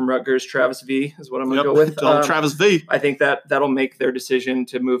the guy from Rutgers, Travis V, is what I'm going to go with. Travis V. I think that'll make their decision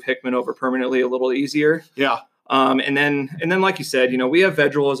to move Hickman over permanently a little easier. Yeah. And then, like you said, we have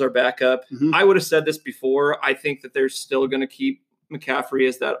Vedral as our backup. I would have said this before. I think that they're still going to keep McCaffrey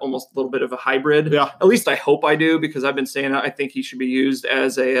as that almost a little bit of a hybrid. Yeah. At least I hope I do, because I've been saying I think he should be used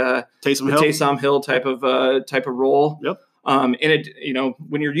as a Taysom Hill type of role. Yep. And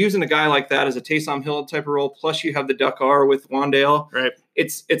when you're using a guy like that as a Taysom Hill type of role, plus you have the Duck R with Wandale, right?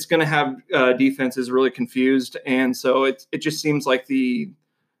 It's going to have defenses really confused, and so it just seems like the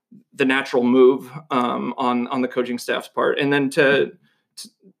natural move on the coaching staff's part. And then to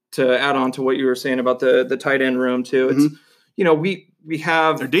add on to what you were saying about the tight end room too, it's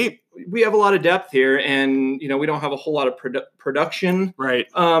they're deep. We have a lot of depth here, and we don't have a whole lot of production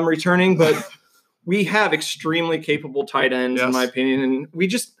returning, but we have extremely capable tight ends, in my opinion. And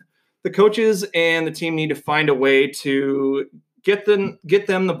the coaches and the team need to find a way to get them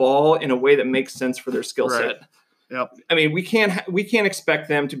the ball in a way that makes sense for their skill set. Yep. I mean, we can't expect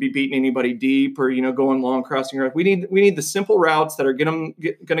them to be beating anybody deep or, going long crossing routes. We need the simple routes that are going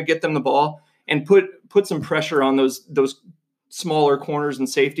to get them the ball and put some pressure on those smaller corners and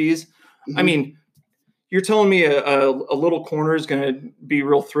safeties. I mean, you're telling me a little corner is going to be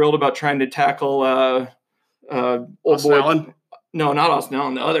real thrilled about trying to tackle old boy? Allen? No, not Austin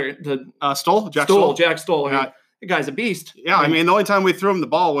Allen. Stoll? Jack Stoll. Yeah. The guy's a beast. Yeah, I mean, the only time we threw him the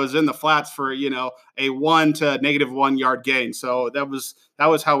ball was in the flats for, a 1 to -1 yard gain. So that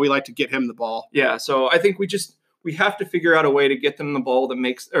was how we like to get him the ball. Yeah, so I think we have to figure out a way to get them the ball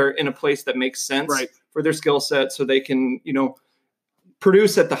in a place that makes sense for their skill set, so they can,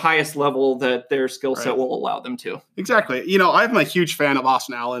 produce at the highest level that their skill set will allow them to. Exactly. I'm a huge fan of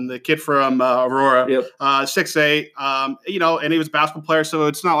Austin Allen, the kid from Aurora, 6'8", and he was a basketball player, so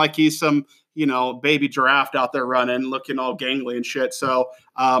it's not like he's some, baby giraffe out there running, looking all gangly and shit. So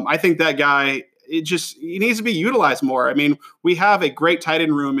I think that guy, he needs to be utilized more. I mean, we have a great tight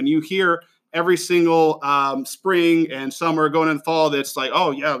end room, and you hear every single spring and summer going in the fall that's like, oh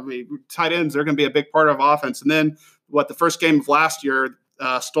yeah, tight ends, they're going to be a big part of offense. And then the first game of last year,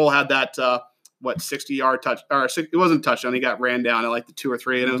 Stoll had that 60-yard touch, or it wasn't a touchdown. He got ran down at like the 2 or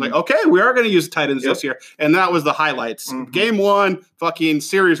 3, and it was like, okay, we are going to use tight ends this year, and that was the highlights. Game 1, fucking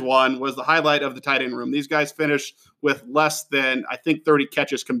series 1 was the highlight of the tight end room. These guys finished with less than, I think, 30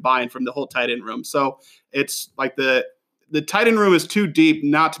 catches combined from the whole tight end room. So it's like the tight end room is too deep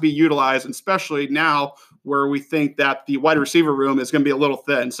not to be utilized, especially now where we think that the wide receiver room is going to be a little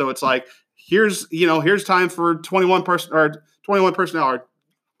thin. So it's like, here's time for 21 personnel or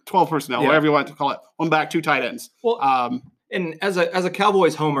 12 personnel, whatever you want to call it. 1 back, 2 tight ends. Well, And as a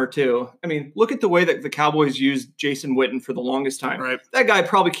Cowboys homer too, I mean, look at the way that the Cowboys used Jason Witten for the longest time. Right. That guy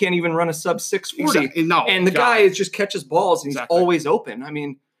probably can't even run a sub 640. Exactly. No, and the guy just catches balls and he's always open. I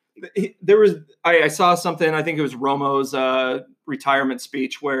mean, I saw something, I think it was Romo's retirement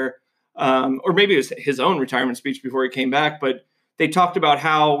speech where, or maybe it was his own retirement speech before he came back, but they talked about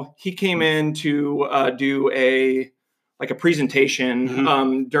how he came in to do a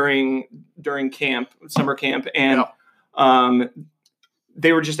presentation during camp, summer camp, and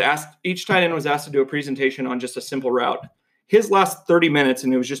they were just asked, each tight end was asked to do a presentation on just a simple route. His last 30 minutes,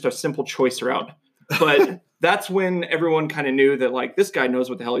 and it was just a simple choice route. But that's when everyone kind of knew that, like, this guy knows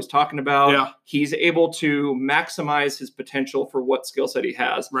what the hell he's talking about. Yeah. He's able to maximize his potential for what skill set he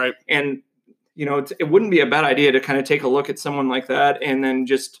has. Right. And, you know, it wouldn't be a bad idea to kind of take a look at someone like that and then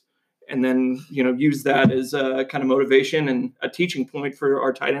use that as a kind of motivation and a teaching point for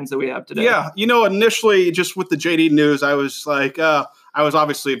our tight ends that we have today. Yeah. Initially, just with the JD news, I was like, I was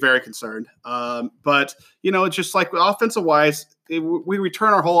obviously very concerned. But, it's just like offensive wise, we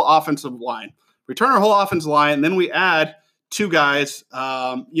return our whole offensive line. And then we add two guys,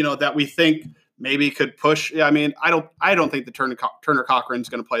 that we think maybe could push. I mean, I don't think the Turner Cochran's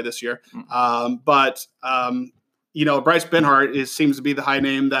going to play this year. But Bryce Benhart seems to be the high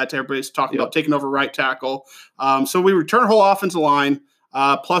name that everybody's talking about taking over right tackle. So we return our whole offensive line,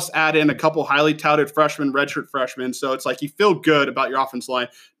 plus add in a couple highly touted redshirt freshmen. So it's like you feel good about your offensive line.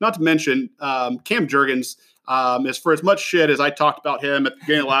 Not to mention Cam Jurgens. Is for as much shit as I talked about him at the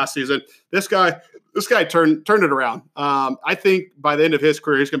beginning of last season, this guy turned it around. I think by the end of his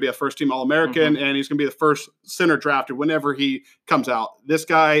career, he's going to be a first-team All-American, and he's going to be the first center drafted whenever he comes out. This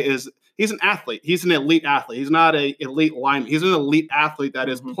guy he's an athlete. He's an elite athlete. He's not an elite lineman. He's an elite athlete that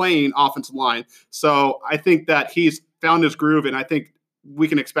is playing offensive line. So I think that he's found his groove, and I think we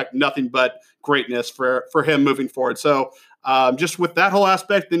can expect nothing but greatness for him moving forward. So just with that whole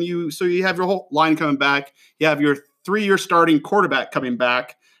aspect, then you have your whole line coming back. You have your 3-year starting quarterback coming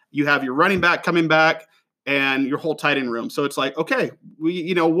back. You have your running back coming back, and your whole tight end room. So it's like, okay,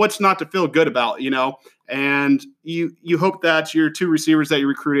 what's not to feel good about, and you hope that your 2 receivers that you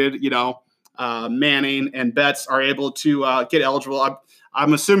recruited, Manning and Betts, are able to get eligible.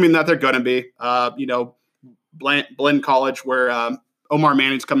 I'm assuming that they're going to be, Blinn College, where Omar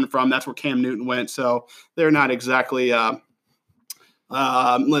Manning's coming from. That's where Cam Newton went. So they're not exactly,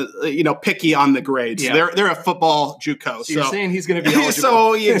 picky on the grades. Yeah. They're a football JUCO. So you're saying he's going to be eligible.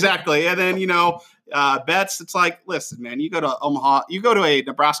 So exactly. And then, Betts, it's like, listen, man, you go to Omaha, you go to a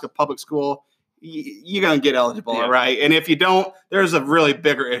Nebraska public school, you're going to get eligible. Yeah. Right. And if you don't, there's a really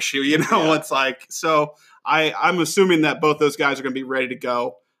bigger issue, It's like, so I'm assuming that both those guys are going to be ready to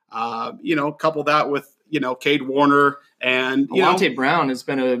go. Couple that with, Cade Warner and Alante Brown has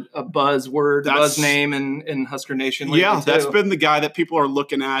been a buzz name in Husker Nation lately. Yeah, that's been the guy that people are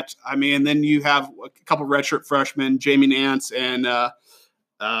looking at. I mean, and then you have a couple redshirt freshmen, Jamie Nance and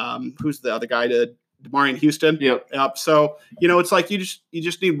who's the other guy, Demarion Houston. Yep. So it's like you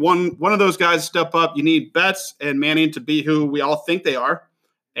just need one of those guys to step up. You need Betts and Manning to be who we all think they are.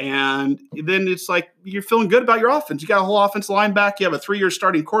 And then it's like you're feeling good about your offense. You got a whole offensive line back. You have a 3-year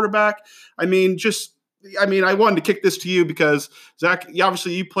starting quarterback. I wanted to kick this to you because, Zach,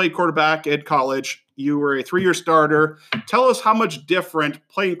 obviously you played quarterback in college. You were a 3-year starter. Tell us how much different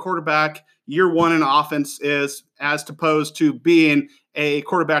playing quarterback year one in offense is as opposed to being a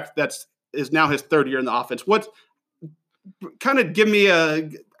quarterback is now his 3rd year in the offense. What kind of give me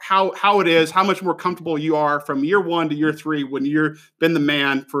how it is, how much more comfortable you are from year 1 to year 3 when you've been the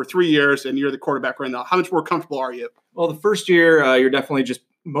man for 3 years and you're the quarterback right now. How much more comfortable are you? Well, the first year, you're definitely just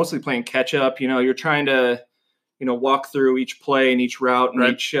mostly playing catch up. You're trying to, walk through each play and each route and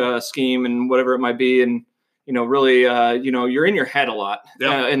each scheme and whatever it might be. And, really, you're in your head a lot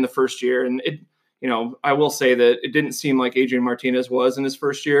in the first year. And it, I will say that it didn't seem like Adrian Martinez was in his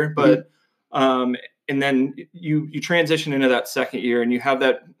first year, but, and then you transition into that second year and you have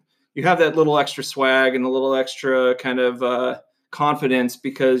that little extra swag and a little extra kind of confidence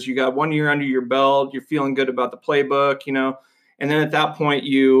because you got 1 year under your belt. You're feeling good about the playbook, and then at that point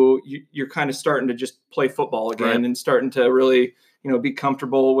you're kind of starting to just play football again and starting to really, be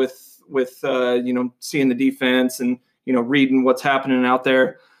comfortable with seeing the defense and, reading what's happening out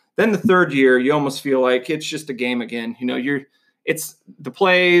there. Then the third year, you almost feel like it's just a game again. It's the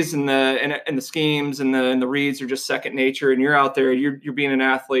plays and the schemes and the reads are just second nature, and you're out there, you're being an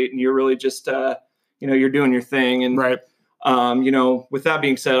athlete, and you're really just you're doing your thing. And with that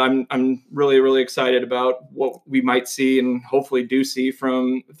being said, I'm really, really excited about what we might see and hopefully do see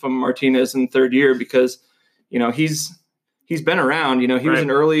from Martinez in third year because he's been around. He was an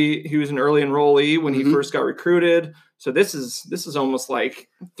early enrollee when he first got recruited. So this is almost like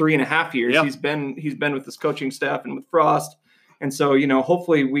 3.5 years. Yeah. He's been with this coaching staff and with Frost. And so,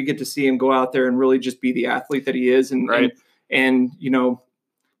 hopefully we get to see him go out there and really just be the athlete that he is and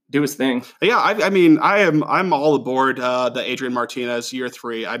do his thing. Yeah, I'm all aboard the Adrian Martinez year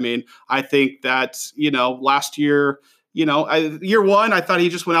 3. I mean, I think that, last year, year 1, I thought he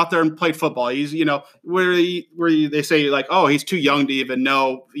just went out there and played football. He's, where they say like, oh, he's too young to even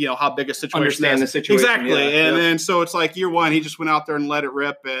know, how big a situation understand is. The situation. Exactly. And then so it's like year 1, he just went out there and let it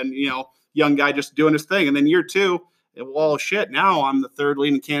rip and, young guy just doing his thing. And then year 2, well, shit, now I'm the 3rd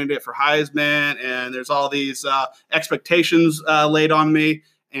leading candidate for Heisman, and there's all these expectations laid on me.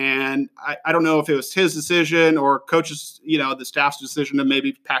 And I don't know if it was his decision or coach's, the staff's decision to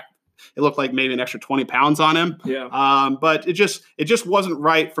maybe pack. It looked like maybe an extra 20 pounds on him. Yeah. But it just wasn't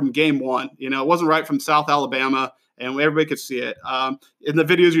right from game 1. It wasn't right from South Alabama, and everybody could see it. In the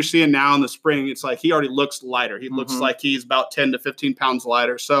videos you're seeing now in the spring, it's like he already looks lighter. He looks like he's about 10 to 15 pounds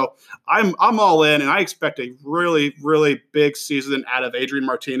lighter. So I'm all in, and I expect a really, really big season out of Adrian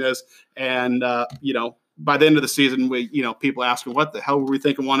Martinez. And, by the end of the season, people asking what the hell were we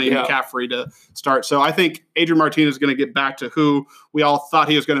thinking wanting McCaffrey to start. So I think Adrian Martinez is going to get back to who we all thought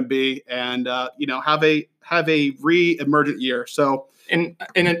he was going to be, and have a re-emergent year. So and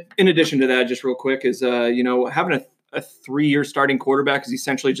in addition to that, just real quick, is having a 3-year starting quarterback is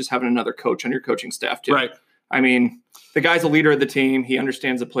essentially just having another coach on your coaching staff too. Right. I mean, the guy's a leader of the team. He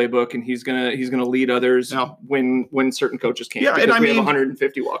understands the playbook, and he's gonna lead others when certain coaches can't. Yeah, and we have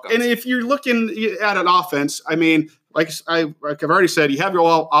 150 walk-ons. And if you're looking at an offense, I mean, like I've already said, you have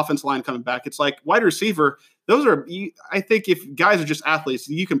your offense line coming back. It's like wide receiver. Those are, I think, if guys are just athletes,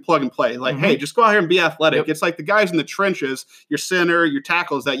 you can plug and play. Like, hey, just go out here and be athletic. Yep. It's like the guys in the trenches, your center, your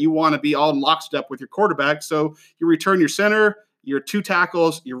tackles, that you want to be all in lockstep with your quarterback. So you return your center, your 2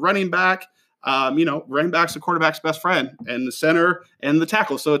 tackles, your running back. Running back's the quarterback's best friend, and the center and the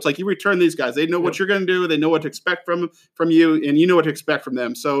tackle. So it's like you return these guys. They know what you're going to do. They know what to expect from you, and you know what to expect from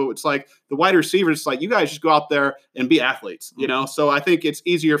them. So it's like the wide receivers. It's like you guys just go out there and be athletes. So I think it's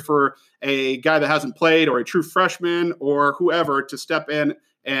easier for a guy that hasn't played or a true freshman or whoever to step in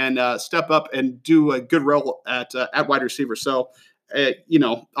and step up and do a good role at wide receiver. So.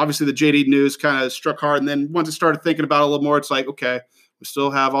 Obviously the JD news kind of struck hard, and then once I started thinking about it a little more, it's like, okay, we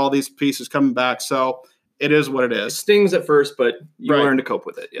still have all these pieces coming back. So it is what it is. It stings at first, but you learn to cope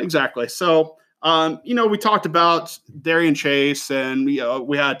with it. Yeah. Exactly. So, we talked about Darian Chase, and,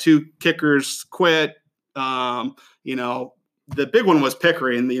 we had 2 kickers quit. The big one was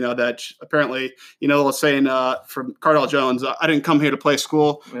Pickering, that apparently, was saying from Cardell Jones, I didn't come here to play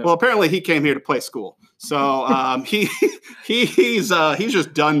school. Yeah. Well, apparently he came here to play school. So he's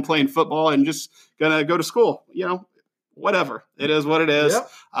just done playing football and just going to go to school, whatever. It is what it is.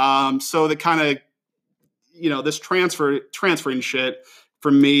 Yep. So the kind of, this transferring shit for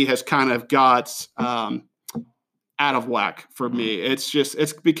me has kind of got out of whack for me.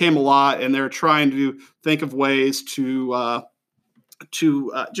 It's became a lot, and they're trying to think of ways to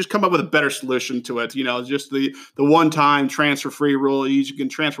just come up with a better solution to it. Just the one-time transfer-free rule. You can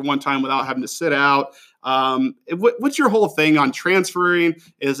transfer one time without having to sit out. What's your whole thing on transferring?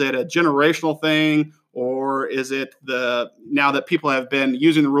 Is it a generational thing? Or is it now that people have been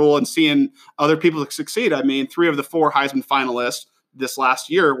using the rule and seeing other people succeed? I mean, 3 of the 4 Heisman finalists this last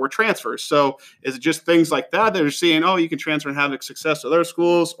year were transfers. So is it just things like that are seeing, you can transfer and have success at other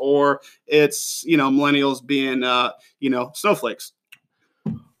schools? Or it's, millennials being, snowflakes?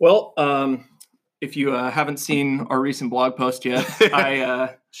 Well, if you haven't seen our recent blog post yet,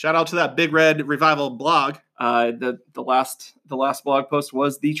 I shout out to that Big Red Revival blog. The last blog post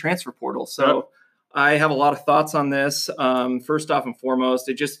was the transfer portal. So I have a lot of thoughts on this. First off and foremost,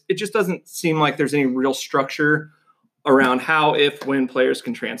 it just doesn't seem like there's any real structure around how, if, when players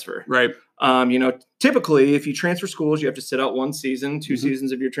can transfer. Right. Typically, if you transfer schools, you have to sit out 1 season, 2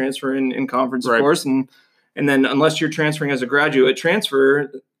 seasons of your transfer in conference, of course, and then unless you're transferring as a graduate transfer,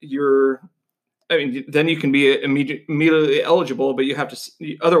 then you can be immediately eligible, but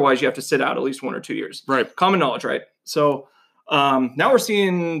otherwise you have to sit out at least 1 or 2 years. Right. Common knowledge, right? So now we're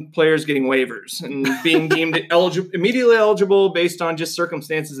seeing players getting waivers and being deemed immediately eligible based on just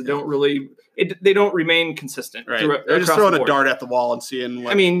circumstances that they don't remain consistent. Right. They're just throwing a dart at the wall and seeing.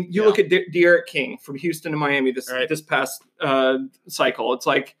 You look at De'Aaron King from Houston to Miami this past cycle. It's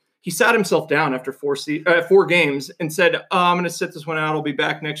like he sat himself down after 4 games and said, I'm going to sit this one out. I'll be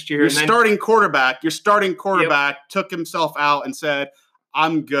back next year. Your starting quarterback took himself out and said,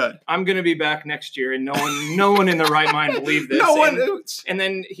 I'm good. I'm going to be back next year. And no one in their right mind believed this. And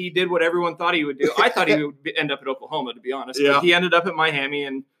then he did what everyone thought he would do. I thought he would end up at Oklahoma, to be honest. Yeah. But he ended up at Miami,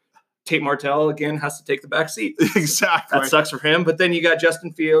 and Tate Martell, again, has to take the back seat. Exactly. That sucks for him. But then you got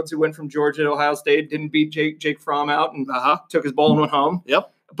Justin Fields, who went from Georgia to Ohio State, didn't beat Jake Fromm out, and took his ball and went home.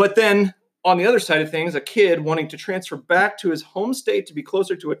 Yep. But then on the other side of things, a kid wanting to transfer back to his home state to be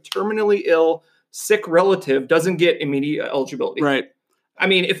closer to a terminally ill, sick relative doesn't get immediate eligibility. Right. I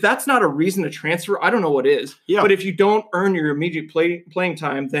mean, if that's not a reason to transfer, I don't know what is. Yeah. But if you don't earn your immediate playing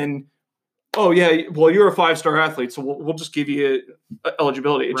time, then, oh, yeah, well, you're a 5-star athlete, so we'll just give you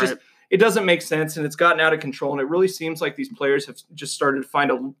eligibility. It doesn't make sense, and it's gotten out of control, and it really seems like these players have just started to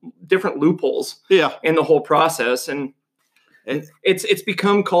find different loopholes in the whole process, and it's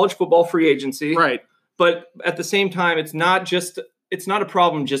become college football free agency. Right. But at the same time, it's not a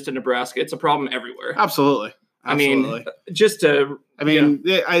problem just in Nebraska. It's a problem everywhere. Absolutely. I mean,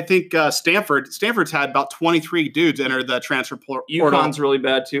 I think Stanford's had about 23 dudes enter the transfer portal. UConn's really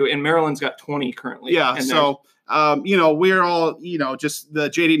bad too, and Maryland's got 20 currently. Yeah, so we're all, just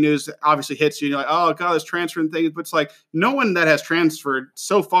the JD News obviously hits you. You're like, oh god, this transferring thing. But it's like no one that has transferred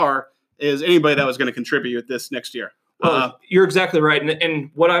so far is anybody that was going to contribute this next year. You're exactly right,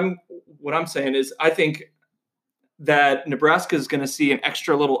 and what I'm saying is I think that Nebraska is going to see an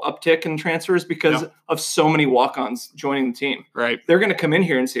extra little uptick in transfers because of so many walk-ons joining the team. Right. They're going to come in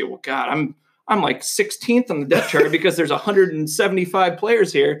here and say, well, God, I'm like 16th on the depth chart because there's 175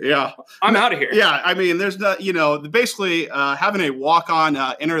 players here. Yeah. I'm out of here. Yeah. I mean, there's not, basically having a walk-on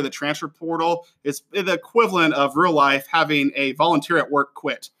enter the transfer portal is the equivalent of real life having a volunteer at work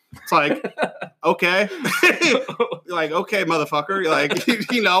quit. It's like, okay. Like, okay, motherfucker. Like,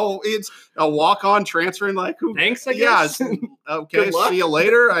 it's a walk-on transfer and like, who? Thanks, I guess. Yeah, okay, see you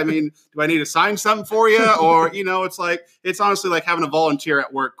later. I mean, do I need to sign something for you? Or, it's like, it's honestly like having a volunteer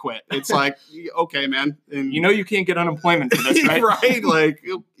at work quit. It's like, okay, man. And, you can't get unemployment for this, right? Right? Like,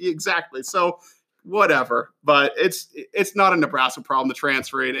 exactly. So, whatever. But it's not a Nebraska problem, the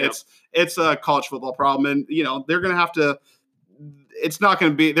transferring. Yep. It's a college football problem. And, they're going to have to, they're not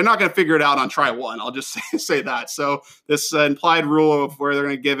going to figure it out on try one. I'll just say that. So this implied rule of where they're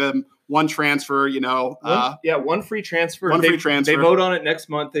going to give him one transfer, one free transfer. Free transfer. They vote on it next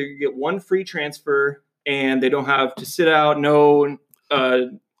month. They get one free transfer and they don't have to sit out. No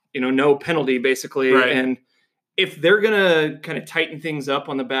penalty basically. Right. And if they're going to kind of tighten things up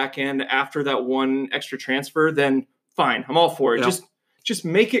on the back end after that one extra transfer, then fine. I'm all for it. Yeah. Just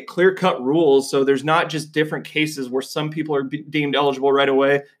make it clear-cut rules so there's not just different cases where some people are deemed eligible right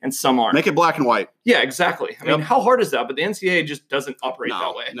away and some aren't. Make it black and white. Yeah, exactly. I mean, how hard is that? But the NCAA just doesn't operate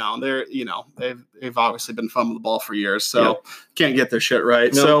that way. No, they've obviously been fumbling the ball for years, so can't get their shit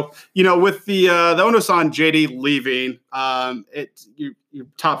right. Nope. So, with the onus on JD leaving, your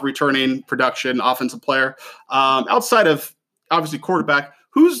top returning production offensive player, outside of obviously quarterback.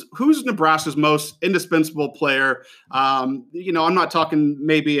 Who's Nebraska's most indispensable player? I'm not talking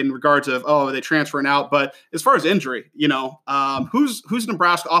maybe in regards of, are they transferring out, but as far as injury, who's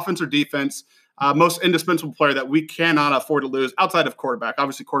Nebraska offense or defense most indispensable player that we cannot afford to lose outside of quarterback?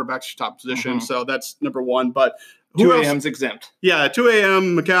 Obviously, quarterback's your top position, so that's number one. But 2 a.m.'s exempt. Yeah, 2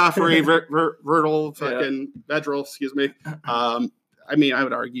 a.m. McCaffrey, Vertle, fucking Vedral, excuse me. I mean, I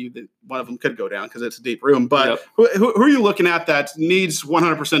would argue that one of them could go down because it's a deep room. But who are you looking at that needs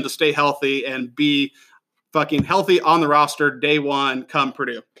 100% to stay healthy and be fucking healthy on the roster day one come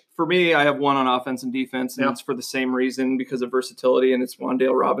Purdue? For me, I have one on offense and defense, and it's for the same reason because of versatility, and it's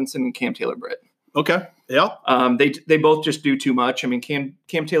Wan'Dale Robinson and Cam Taylor-Britt. Okay, yeah. They both just do too much. I mean, Cam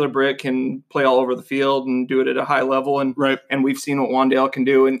Taylor-Britt can play all over the field and do it at a high level, and we've seen what Wan'Dale can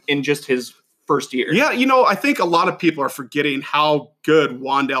do in just his first year. Yeah, I think a lot of people are forgetting how good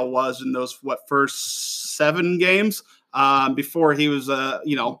Wan'Dale was in those first 7 games before he was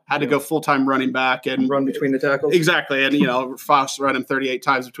had to go full-time running back and run between the tackles. Exactly, and Fox ran him 38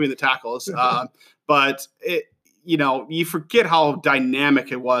 times between the tackles. But you forget how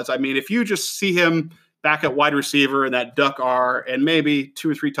dynamic it was. I mean, if you just see him back at wide receiver and that duck R and maybe 2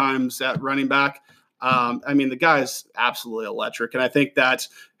 or 3 times at running back, I mean, the guy's absolutely electric. And I think that's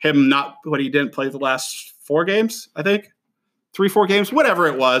him he didn't play the last 4 games, I think. 3-4 games, whatever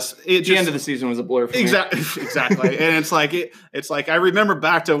it was. The end of the season was a blur for me. Exactly. And it's like I remember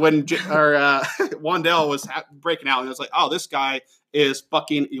back to when Wan'Dale was breaking out, and it's like, oh, this guy is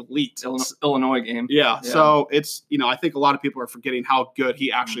fucking elite. Illinois game. Yeah. So it's, I think a lot of people are forgetting how good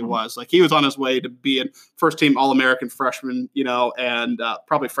he actually was. Like, he was on his way to being first team All-American freshman, and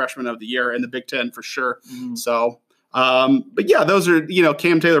probably freshman of the year in the Big Ten for sure. Mm-hmm. So, but yeah, those are,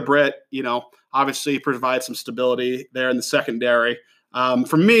 Cam Taylor-Britt, obviously provides some stability there in the secondary.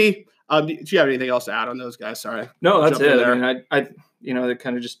 For me, do you have anything else to add on those guys? Sorry. No, that's it. I mean, it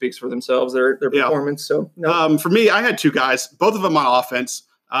kind of just speaks for themselves, their performance. So no. For me, I had 2 guys, both of them on offense.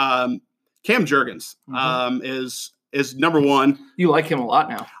 Cam Jurgens is number one. You like him a lot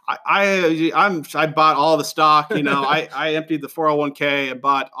now. I bought all the stock. I emptied the 401k and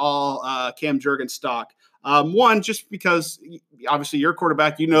bought all Cam Jurgens stock. One, just because obviously you're a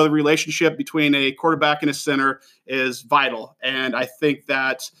quarterback, the relationship between a quarterback and a center is vital. And I think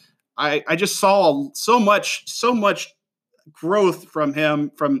that I just saw so much growth from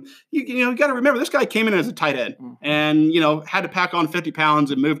him. You got to remember, this guy came in as a tight end and, had to pack on 50 pounds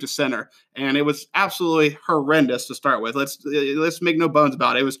and move to center. And it was absolutely horrendous to start with. Let's make no bones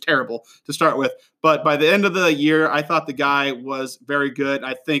about it. It was terrible to start with. But by the end of the year, I thought the guy was very good.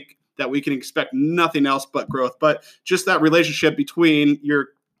 I think that we can expect nothing else but growth. But just that relationship between your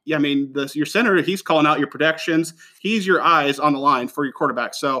center, he's calling out your protections. He's your eyes on the line for your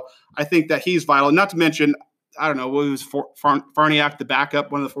quarterback. So I think that he's vital. Not to mention, I don't know, what was Farniak, the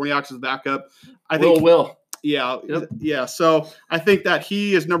backup? One of the Farniaks is the backup. Will. Yeah. Yep. Yeah. So I think that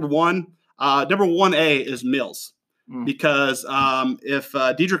he is number one. Number 1A is Mills. Because if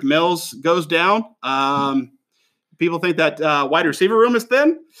Dedrick Mills goes down, people think that wide receiver room is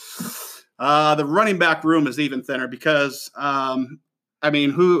thin. The running back room is even thinner because,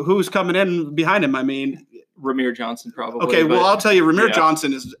 who's coming in behind him? Rahmir Johnson probably. Okay, well, I'll tell you, Rahmir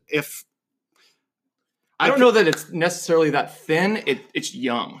Johnson is I don't know that it's necessarily that thin. It's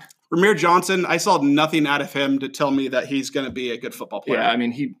young. Rahmir Johnson, I saw nothing out of him to tell me that he's going to be a good football player. Yeah,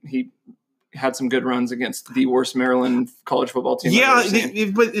 he had some good runs against the worst Maryland college football team. Yeah,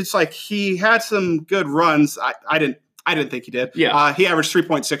 but it's like he had some good runs. I didn't think he did. Yeah, he averaged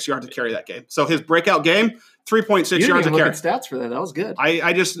 3.6 yards to carry that game. So his breakout game, 3.6 yards to carry. Look at stats for that. That was good.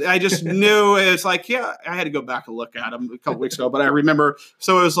 I just knew it's like, I had to go back and look at him a couple weeks ago, but I remember.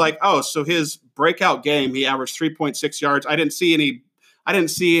 So it was like, so his breakout game, he averaged 3.6 yards. I didn't see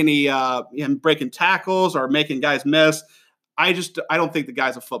any him breaking tackles or making guys miss. I don't think the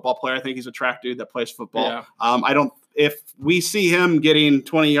guy's a football player. I think he's a track dude that plays football. Yeah. If we see him getting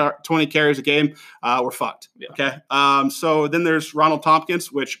 20 carries a game, we're fucked. Yeah. Okay. So then there's Ronald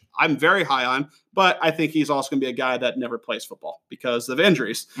Tompkins, which I'm very high on, but I think he's also going to be a guy that never plays football because of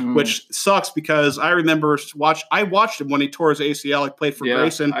injuries, which sucks because I remember I watched him when he tore his ACL. He played for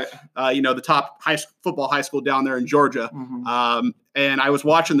Grayson, the top high school down there in Georgia. And I was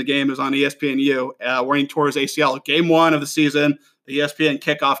watching the game. It was on ESPNU where he tore his ACL. Game 1 of the season, the ESPN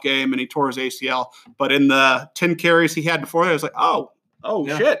kickoff game, and he tore his ACL. But in the 10 carries he had before that, I was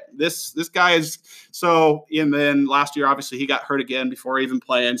like, shit, this guy is so. And then last year, obviously, he got hurt again before even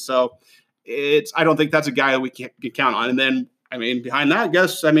playing. So I don't think that's a guy that we can count on. And then, behind that, I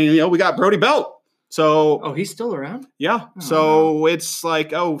guess, we got Brody Belt. So, he's still around? Yeah. So it's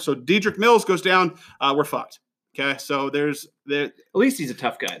like, so Dedrick Mills goes down, we're fucked. Okay. So at least he's a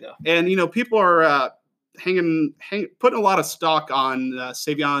tough guy though. And, people are putting a lot of stock on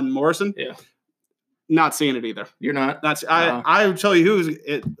Savion Morrison. Yeah. Not seeing it either. You're not? I would tell you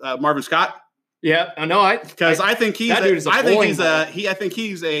who's Marvin Scott. Yeah, I know. Because I think he's a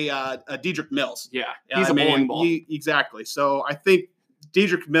Dedrick Mills. Yeah, he's a bowling ball. Exactly. So I think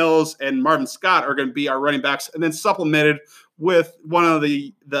Dedrick Mills and Marvin Scott are going to be our running backs, and then supplemented with one of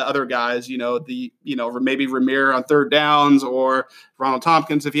the other guys. Maybe Rahmir on third downs, or Ronald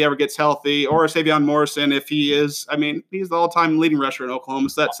Tompkins if he ever gets healthy, or Savion Morrison if he is. He's the all-time leading rusher in Oklahoma.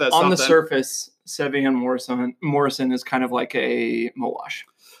 So that says on something. The surface, Savion Morrison is kind of like a Mowash.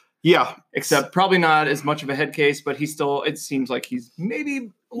 Yeah. Except probably not as much of a head case, but it seems like he's maybe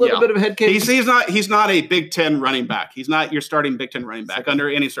a little bit of a head case. He's not a Big Ten running back. He's not your starting Big Ten running back under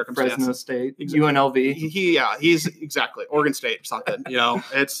any circumstance. Fresno State, UNLV. He's exactly Oregon State or something.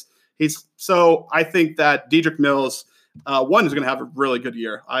 So I think that Dedrick Mills, one, is going to have a really good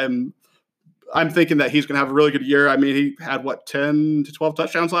year. I'm thinking that he's going to have a really good year. he had 10 to 12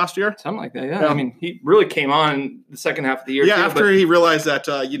 touchdowns last year, something like that. Yeah. He really came on the second half of the year. Yeah, after he realized that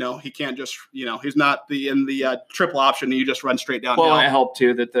he can't just he's not in the triple option and you just run straight downhill. Well, it helped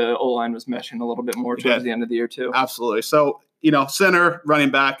too that the O-line was meshing a little bit more towards the end of the year too. Absolutely. So center, running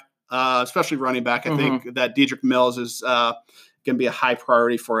back, especially running back. I think that Dedrick Mills is going to be a high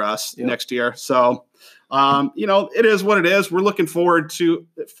priority for us next year. So. It is what it is. We're looking forward to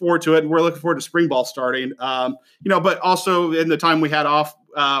it. We're looking forward to spring ball starting. But also in the time we had off,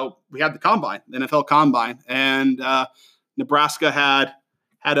 we had the combine, the NFL combine, and Nebraska had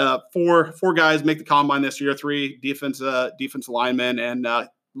four guys make the combine this year, 3 defense linemen and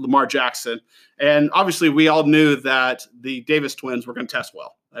Lamar Jackson. And obviously we all knew that the Davis twins were going to test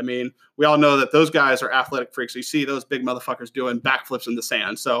well. We all know that those guys are athletic freaks. You see those big motherfuckers doing backflips in the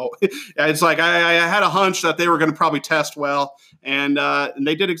sand. So it's like I had a hunch that they were going to probably test well, and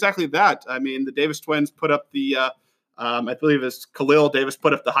they did exactly that. The Davis twins put up the I believe it's Khalil Davis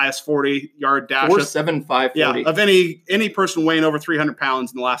put up the highest 40-yard dash. 4.75 Yeah, of any person weighing over 300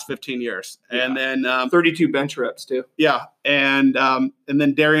 pounds in the last 15 years. Yeah. And then 32 bench reps too. Yeah, and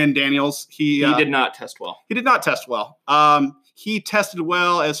then Darian Daniels, he did not test well. He did not test well. He tested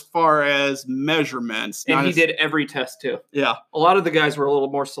well as far as measurements. And he did every test too. Yeah. A lot of the guys were a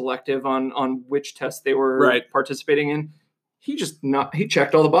little more selective on which test they were participating in. He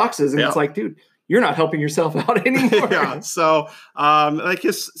checked all the boxes, and it's like, dude, you're not helping yourself out anymore. Yeah. So like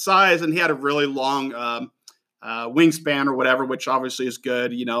his size, and he had a really long wingspan or whatever, which obviously is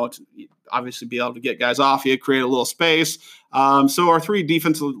good, to obviously be able to get guys off you, create a little space. So our 3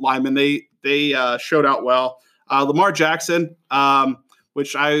 defensive linemen, they showed out well. Lamar Jackson,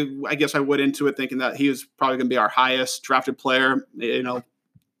 which I guess I went into it thinking that he was probably going to be our highest drafted player,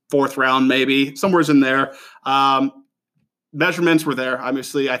 4th round, maybe somewhere's in there. Measurements were there.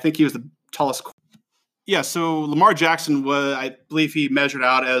 Obviously, I think he was the tallest. Yeah. So Lamar Jackson I believe he measured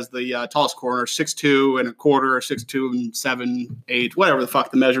out as the tallest corner, 6'2" and a quarter, 6'2" and 7'8", whatever the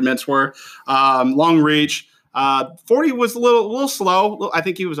fuck the measurements were. Long reach. 40 was a little slow. I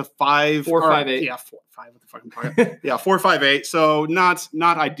think he was a 4.58. Yeah, 4.5. What the fucking fuck? Yeah, 4.58. So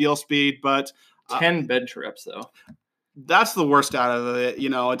not ideal speed, but 10 bench reps though. That's the worst out of it.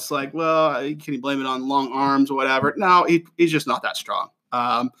 It's like, well, can you blame it on long arms or whatever? No, he's just not that strong.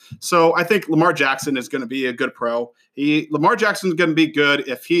 So I think Lamar Jackson is going to be a good pro. Lamar Jackson is going to be good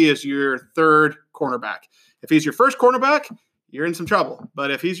if he is your 3rd cornerback. If he's your 1st cornerback, you're in some trouble.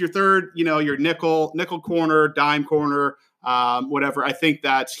 But if he's your 3rd, your nickel corner, dime corner, whatever, I think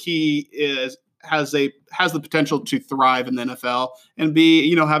that he has the potential to thrive in the NFL and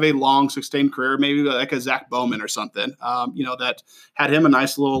be, have a long sustained career, maybe like a Zach Bowman or something, that had him a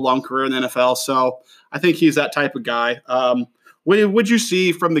nice little long career in the NFL. So I think he's that type of guy. What would you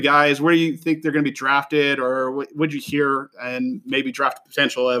see from the guys? Where do you think they're going to be drafted, or what would you hear and maybe draft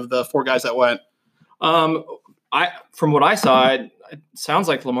potential of the 4 guys that went? From what I saw, it sounds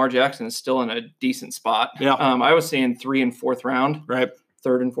like Lamar Jackson is still in a decent spot. Yeah. I was saying 3 and 4th round. Right.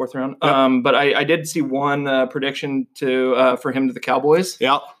 3rd and 4th round. Yep. But I did see one prediction for him to the Cowboys.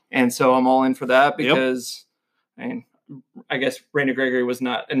 Yeah. And so I'm all in for that because I guess Randy Gregory was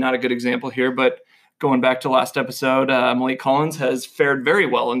not a good example here, but going back to last episode, Malik Collins has fared very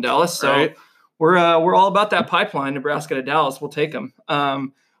well in Dallas. So we're all about that pipeline, Nebraska to Dallas. We'll take him.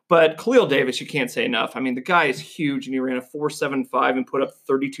 But Khalil Davis, you can't say enough. I mean, the guy is huge, and he ran a 4.75 and put up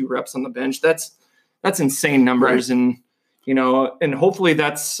 32 reps on the bench. That's insane numbers, and and hopefully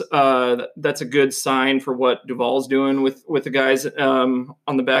that's a good sign for what Duval's doing with the guys on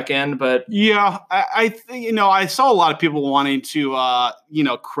the back end. But yeah, I think I saw a lot of people wanting to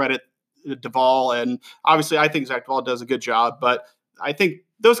credit Duval, and obviously I think Zach Duval does a good job, but I think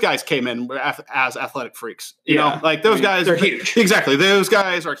those guys came in as athletic freaks. You know, like those guys, they're huge. Exactly. Those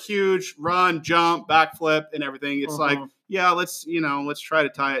guys are huge, run, jump, backflip, and everything. It's like, yeah, let's try to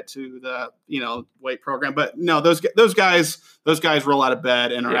tie it to the, weight program. But no, those guys roll out of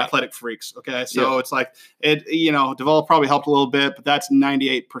bed and are athletic freaks. Okay. So it's like Duval probably helped a little bit, but that's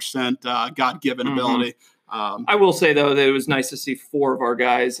 98% God-given ability. I will say though that it was nice to see 4 of our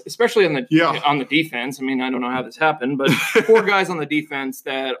guys, especially on the defense. I mean, I don't know how this happened, but 4 guys on the defense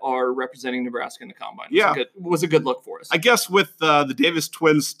that are representing Nebraska in the combine. Was a good look for us. I guess with the Davis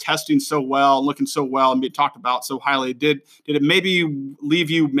twins testing so well, looking so well, and being talked about so highly, did it maybe leave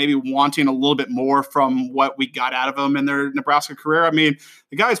you wanting a little bit more from what we got out of them in their Nebraska career? I mean,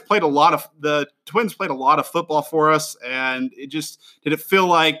 the twins played a lot of football for us, and did it feel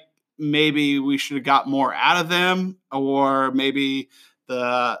like maybe we should have got more out of them, or maybe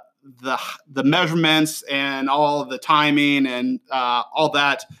the measurements and all the timing and all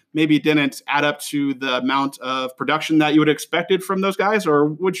that maybe didn't add up to the amount of production that you would have expected from those guys? Or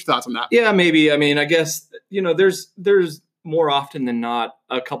what's your thoughts on that? Yeah, maybe. I mean, I guess, there's more often than not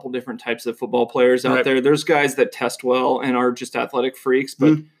a couple different types of football players out there. There's guys that test well and are just athletic freaks,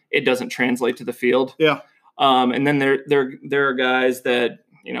 but it doesn't translate to the field. Yeah. And then there are guys that,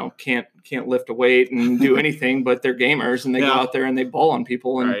 can't lift a weight and do anything, but they're gamers and they go out there and they ball on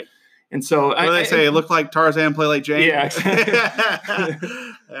people. And and so what do they say? It looked like Tarzan, play like Jane. Yeah.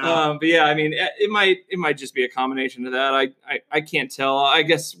 But yeah, I mean, it might just be a combination of that. I can't tell. I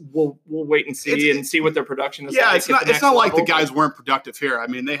guess we'll wait and see what their production is. Yeah, it's not like the guys weren't productive here. I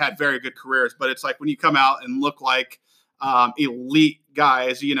mean, they had very good careers, but it's like when you come out and look like elite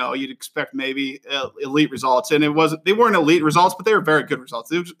guys, you'd expect maybe elite results, and they weren't elite results, but they were very good results.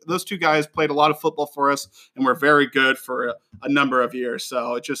 Those 2 guys played a lot of football for us and were very good for a number of years.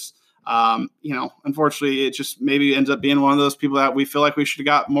 So it just, Unfortunately, it just maybe ends up being one of those people that we feel like we should have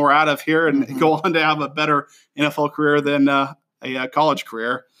got more out of here and go on to have a better NFL career than a college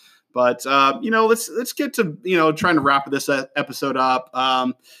career. But, let's get to, trying to wrap this episode up.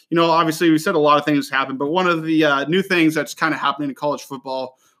 Obviously we said a lot of things happened, but one of the new things that's kind of happening in college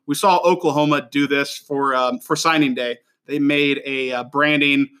football, we saw Oklahoma do this for signing day. They made a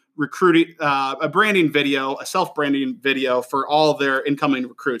branding video, a self-branding video for all of their incoming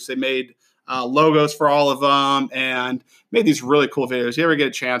recruits. They made logos for all of them and made these really cool videos. If you ever get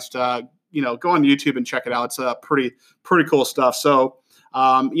a chance to, go on YouTube and check it out. It's pretty cool stuff. So,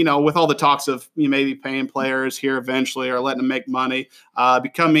 with all the talks of maybe paying players here eventually or letting them make money,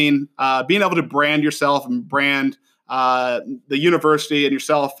 being able to brand yourself and brand the university and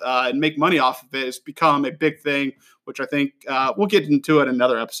yourself and make money off of it has become a big thing, which I think we'll get into it in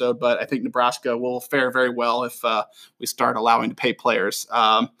another episode, but I think Nebraska will fare very well if we start allowing to pay players.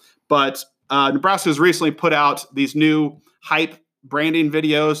 But Nebraska has recently put out these new hype branding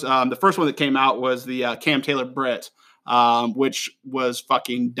videos. The first one that came out was the Cam Taylor-Britt, which was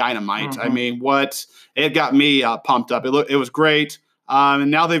fucking dynamite. I mean, it got me pumped up. It was great.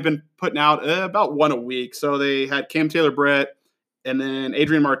 And now they've been putting out about one a week. So they had Cam Taylor-Britt and then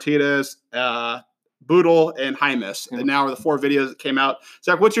Adrian Martinez, Boodle, and Hymus. And now are the 4 videos that came out.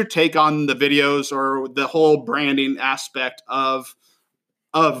 Zach, what's your take on the videos or the whole branding aspect of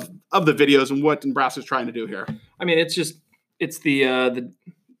the videos and what Nebraska's trying to do here? I mean, it's the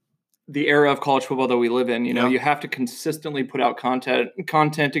era of college football that we live in. You have to consistently put out content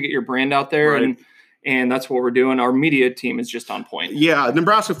to get your brand out there. Right. And that's what we're doing. Our media team is just on point. Yeah,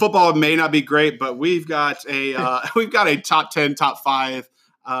 Nebraska football may not be great, but we've got a top 10, top 5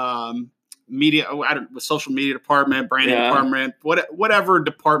 media, social media department, branding department, whatever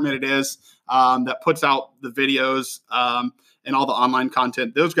department it is that puts out the videos and all the online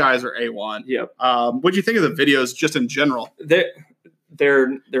content. Those guys are A1. Yep. What do you think of the videos just in general?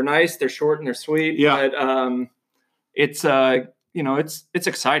 They're nice. They're short and they're sweet. Yeah. But it's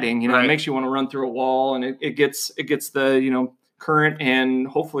exciting. It makes you want to run through a wall, and it gets the current and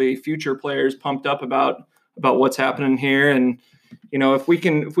hopefully future players pumped up about what's happening here. And if we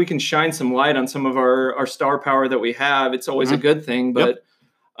can shine some light on some of our star power that we have, it's always a good thing. But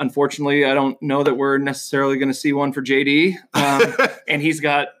unfortunately, I don't know that we're necessarily going to see one for JD. And he's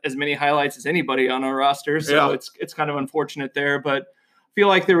got as many highlights as anybody on our roster, so it's kind of unfortunate there. But I feel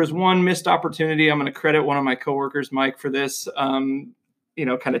like there was one missed opportunity. I'm going to credit one of my coworkers, Mike, for this, kind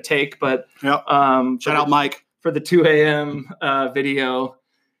of take. But shout out Mike for the 2 a.m. Video.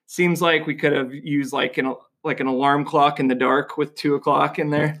 Seems like we could have used like an alarm clock in the dark with 2 o'clock in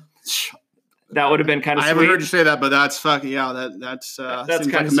there. That would have been kind of. I haven't heard you say that, but that's fucking that's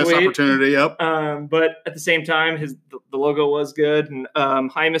seems like a missed opportunity. Yep. But at the same time, the logo was good, and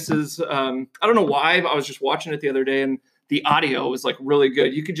Hymus's. I don't know why, but I was just watching it the other day, and the audio was like really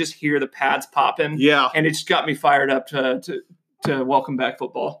good. You could just hear the pads popping. Yeah. And it just got me fired up to welcome back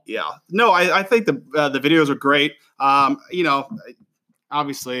football. Yeah. No, I think the videos are great.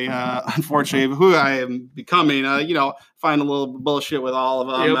 Obviously, unfortunately, who I am becoming, find a little bullshit with all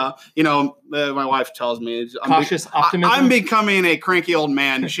of them. Yep. My wife tells me cautious optimism. I'm becoming a cranky old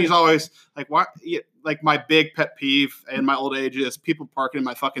man. She's always like, "What?" Like my big pet peeve in my old age is people parking in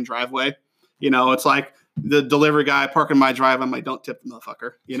my fucking driveway. It's like the delivery guy parking my drive. I'm like, don't tip the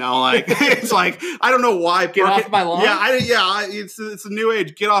motherfucker. It's like I don't know why. Get off my lawn. Yeah, it's a new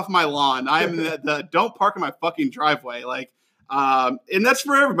age. Get off my lawn. I'm the don't park in my fucking driveway. And that's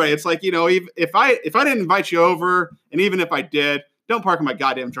for everybody. It's like, if I didn't invite you over, and even if I did, don't park in my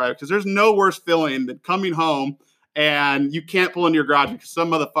goddamn driveway, because there's no worse feeling than coming home and you can't pull into your garage because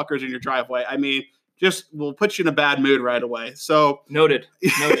some motherfucker's in your driveway. I mean, just will put you in a bad mood right away. So noted.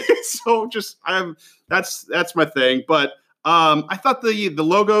 So that's my thing. But I thought the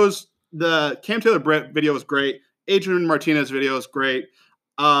logos, the Cam Taylor-Britt video was great. Adrian Martinez video was great.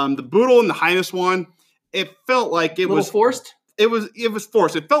 The Boodle and the Hymus one, it felt like it was forced. It was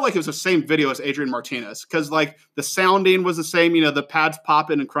forced. It felt like it was the same video as Adrian Martinez, because like the sounding was the same. The pads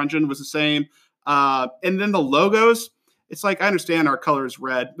popping and crunching was the same. And then the logos, it's like, I understand our color is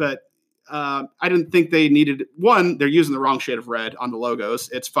red, but I didn't think they needed one. They're using the wrong shade of red on the logos.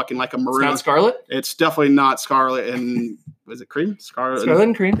 It's fucking like a maroon. It's not scarlet. It's definitely not scarlet. And was it cream? Scarlet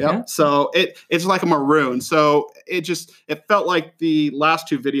and cream. Yep. Yeah. So it's like a maroon. So it felt like the last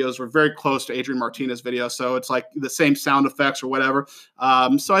 2 videos were very close to Adrian Martinez video. So it's like the same sound effects or whatever.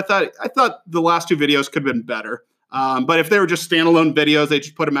 So I thought the last 2 videos could have been better. But if they were just standalone videos, they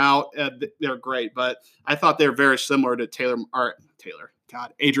just put them out. They're great. But I thought they were very similar to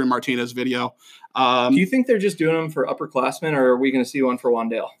Adrian Martinez video. Do you think they're just doing them for upperclassmen, or are we going to see one for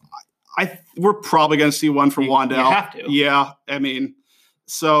Wandale? we're probably going to see one from Wandale. You have to. Yeah, I mean,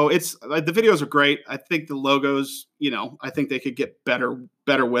 so it's like the videos are great. I think the logos, I think they could get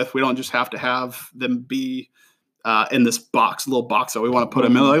better with. We don't just have to have them be in this little box that we want to put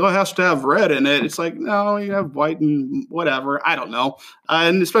them in. Like, it has to have red in it. It's like, no, you have white and whatever. I don't know.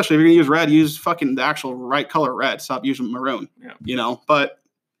 And especially if you're going to use red, use fucking the actual right color red. Stop using maroon. Yeah. But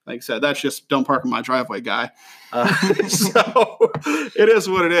like I said, that's just don't park in my driveway guy. So it is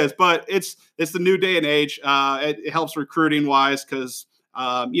what it is. But it's the new day and age. It helps recruiting wise because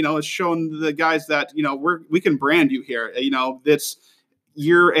it's showing the guys that we can brand you here.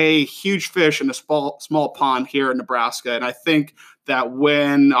 You're a huge fish in a small pond here in Nebraska, and I think that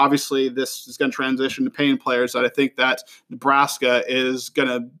when obviously this is going to transition to paying players, that I think that Nebraska is going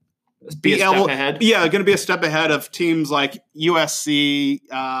to be a step ahead. Yeah, going to be a step ahead of teams like USC,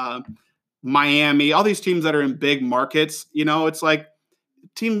 Miami, all these teams that are in big markets. It's like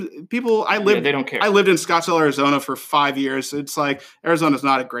people. They don't care. I lived in Scottsdale, Arizona for 5 years. It's like Arizona's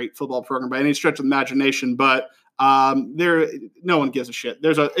not a great football program by any stretch of the imagination, but no one gives a shit.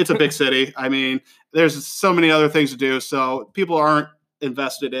 It's a big city. I mean, there's so many other things to do. So people aren't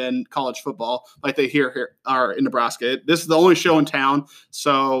invested in college football like they here are in Nebraska. This is the only show in town.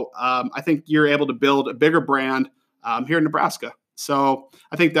 So I think you're able to build a bigger brand here in Nebraska. So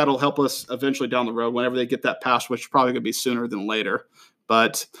I think that'll help us eventually down the road whenever they get that passed, which is probably going to be sooner than later.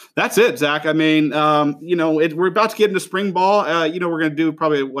 But that's it, Zach. I mean, we're about to get into spring ball. We're going to do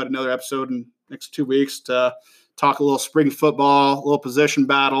probably another episode in the next 2 weeks to talk a little spring football, a little position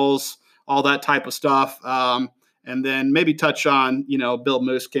battles, all that type of stuff. And then maybe touch on, Bill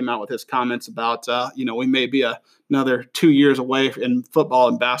Moose came out with his comments about, we may be another 2 years away in football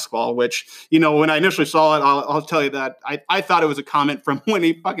and basketball, which, when I initially saw it, I'll tell you that I thought it was a comment from when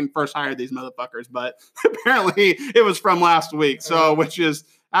he fucking first hired these motherfuckers, but apparently it was from last week. So, which is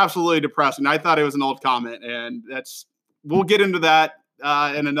absolutely depressing. I thought it was an old comment, and we'll get into that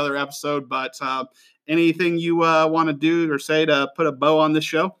in another episode, but anything you want to do or say to put a bow on this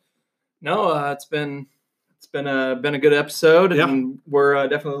show? No, it's been a good episode, and we're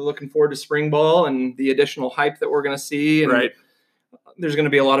definitely looking forward to spring ball and the additional hype that we're going to see. And right. There's going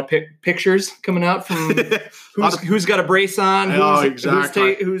to be a lot of pictures coming out from who's got a brace on,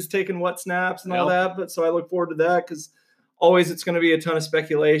 who's taking what snaps and all that. But so I look forward to that because always it's going to be a ton of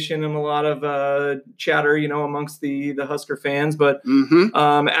speculation and a lot of chatter, amongst the Husker fans. But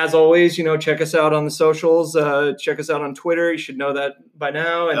as always, check us out on the socials. Check us out on Twitter. You should know that by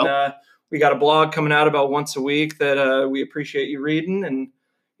now. And we got a blog coming out about once a week that we appreciate you reading. And,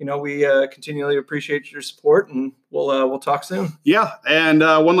 we continually appreciate your support. And we'll talk soon. Yeah. And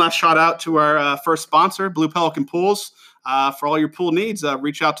one last shout out to our first sponsor, Blue Pelican Pools. For all your pool needs,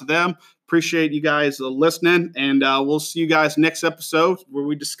 reach out to them. Appreciate you guys listening, and we'll see you guys next episode where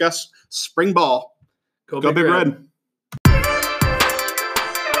we discuss spring ball. Go Big Red.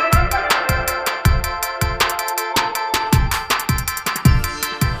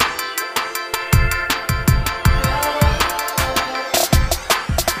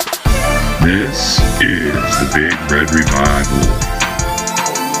 This is the Big Red Revival.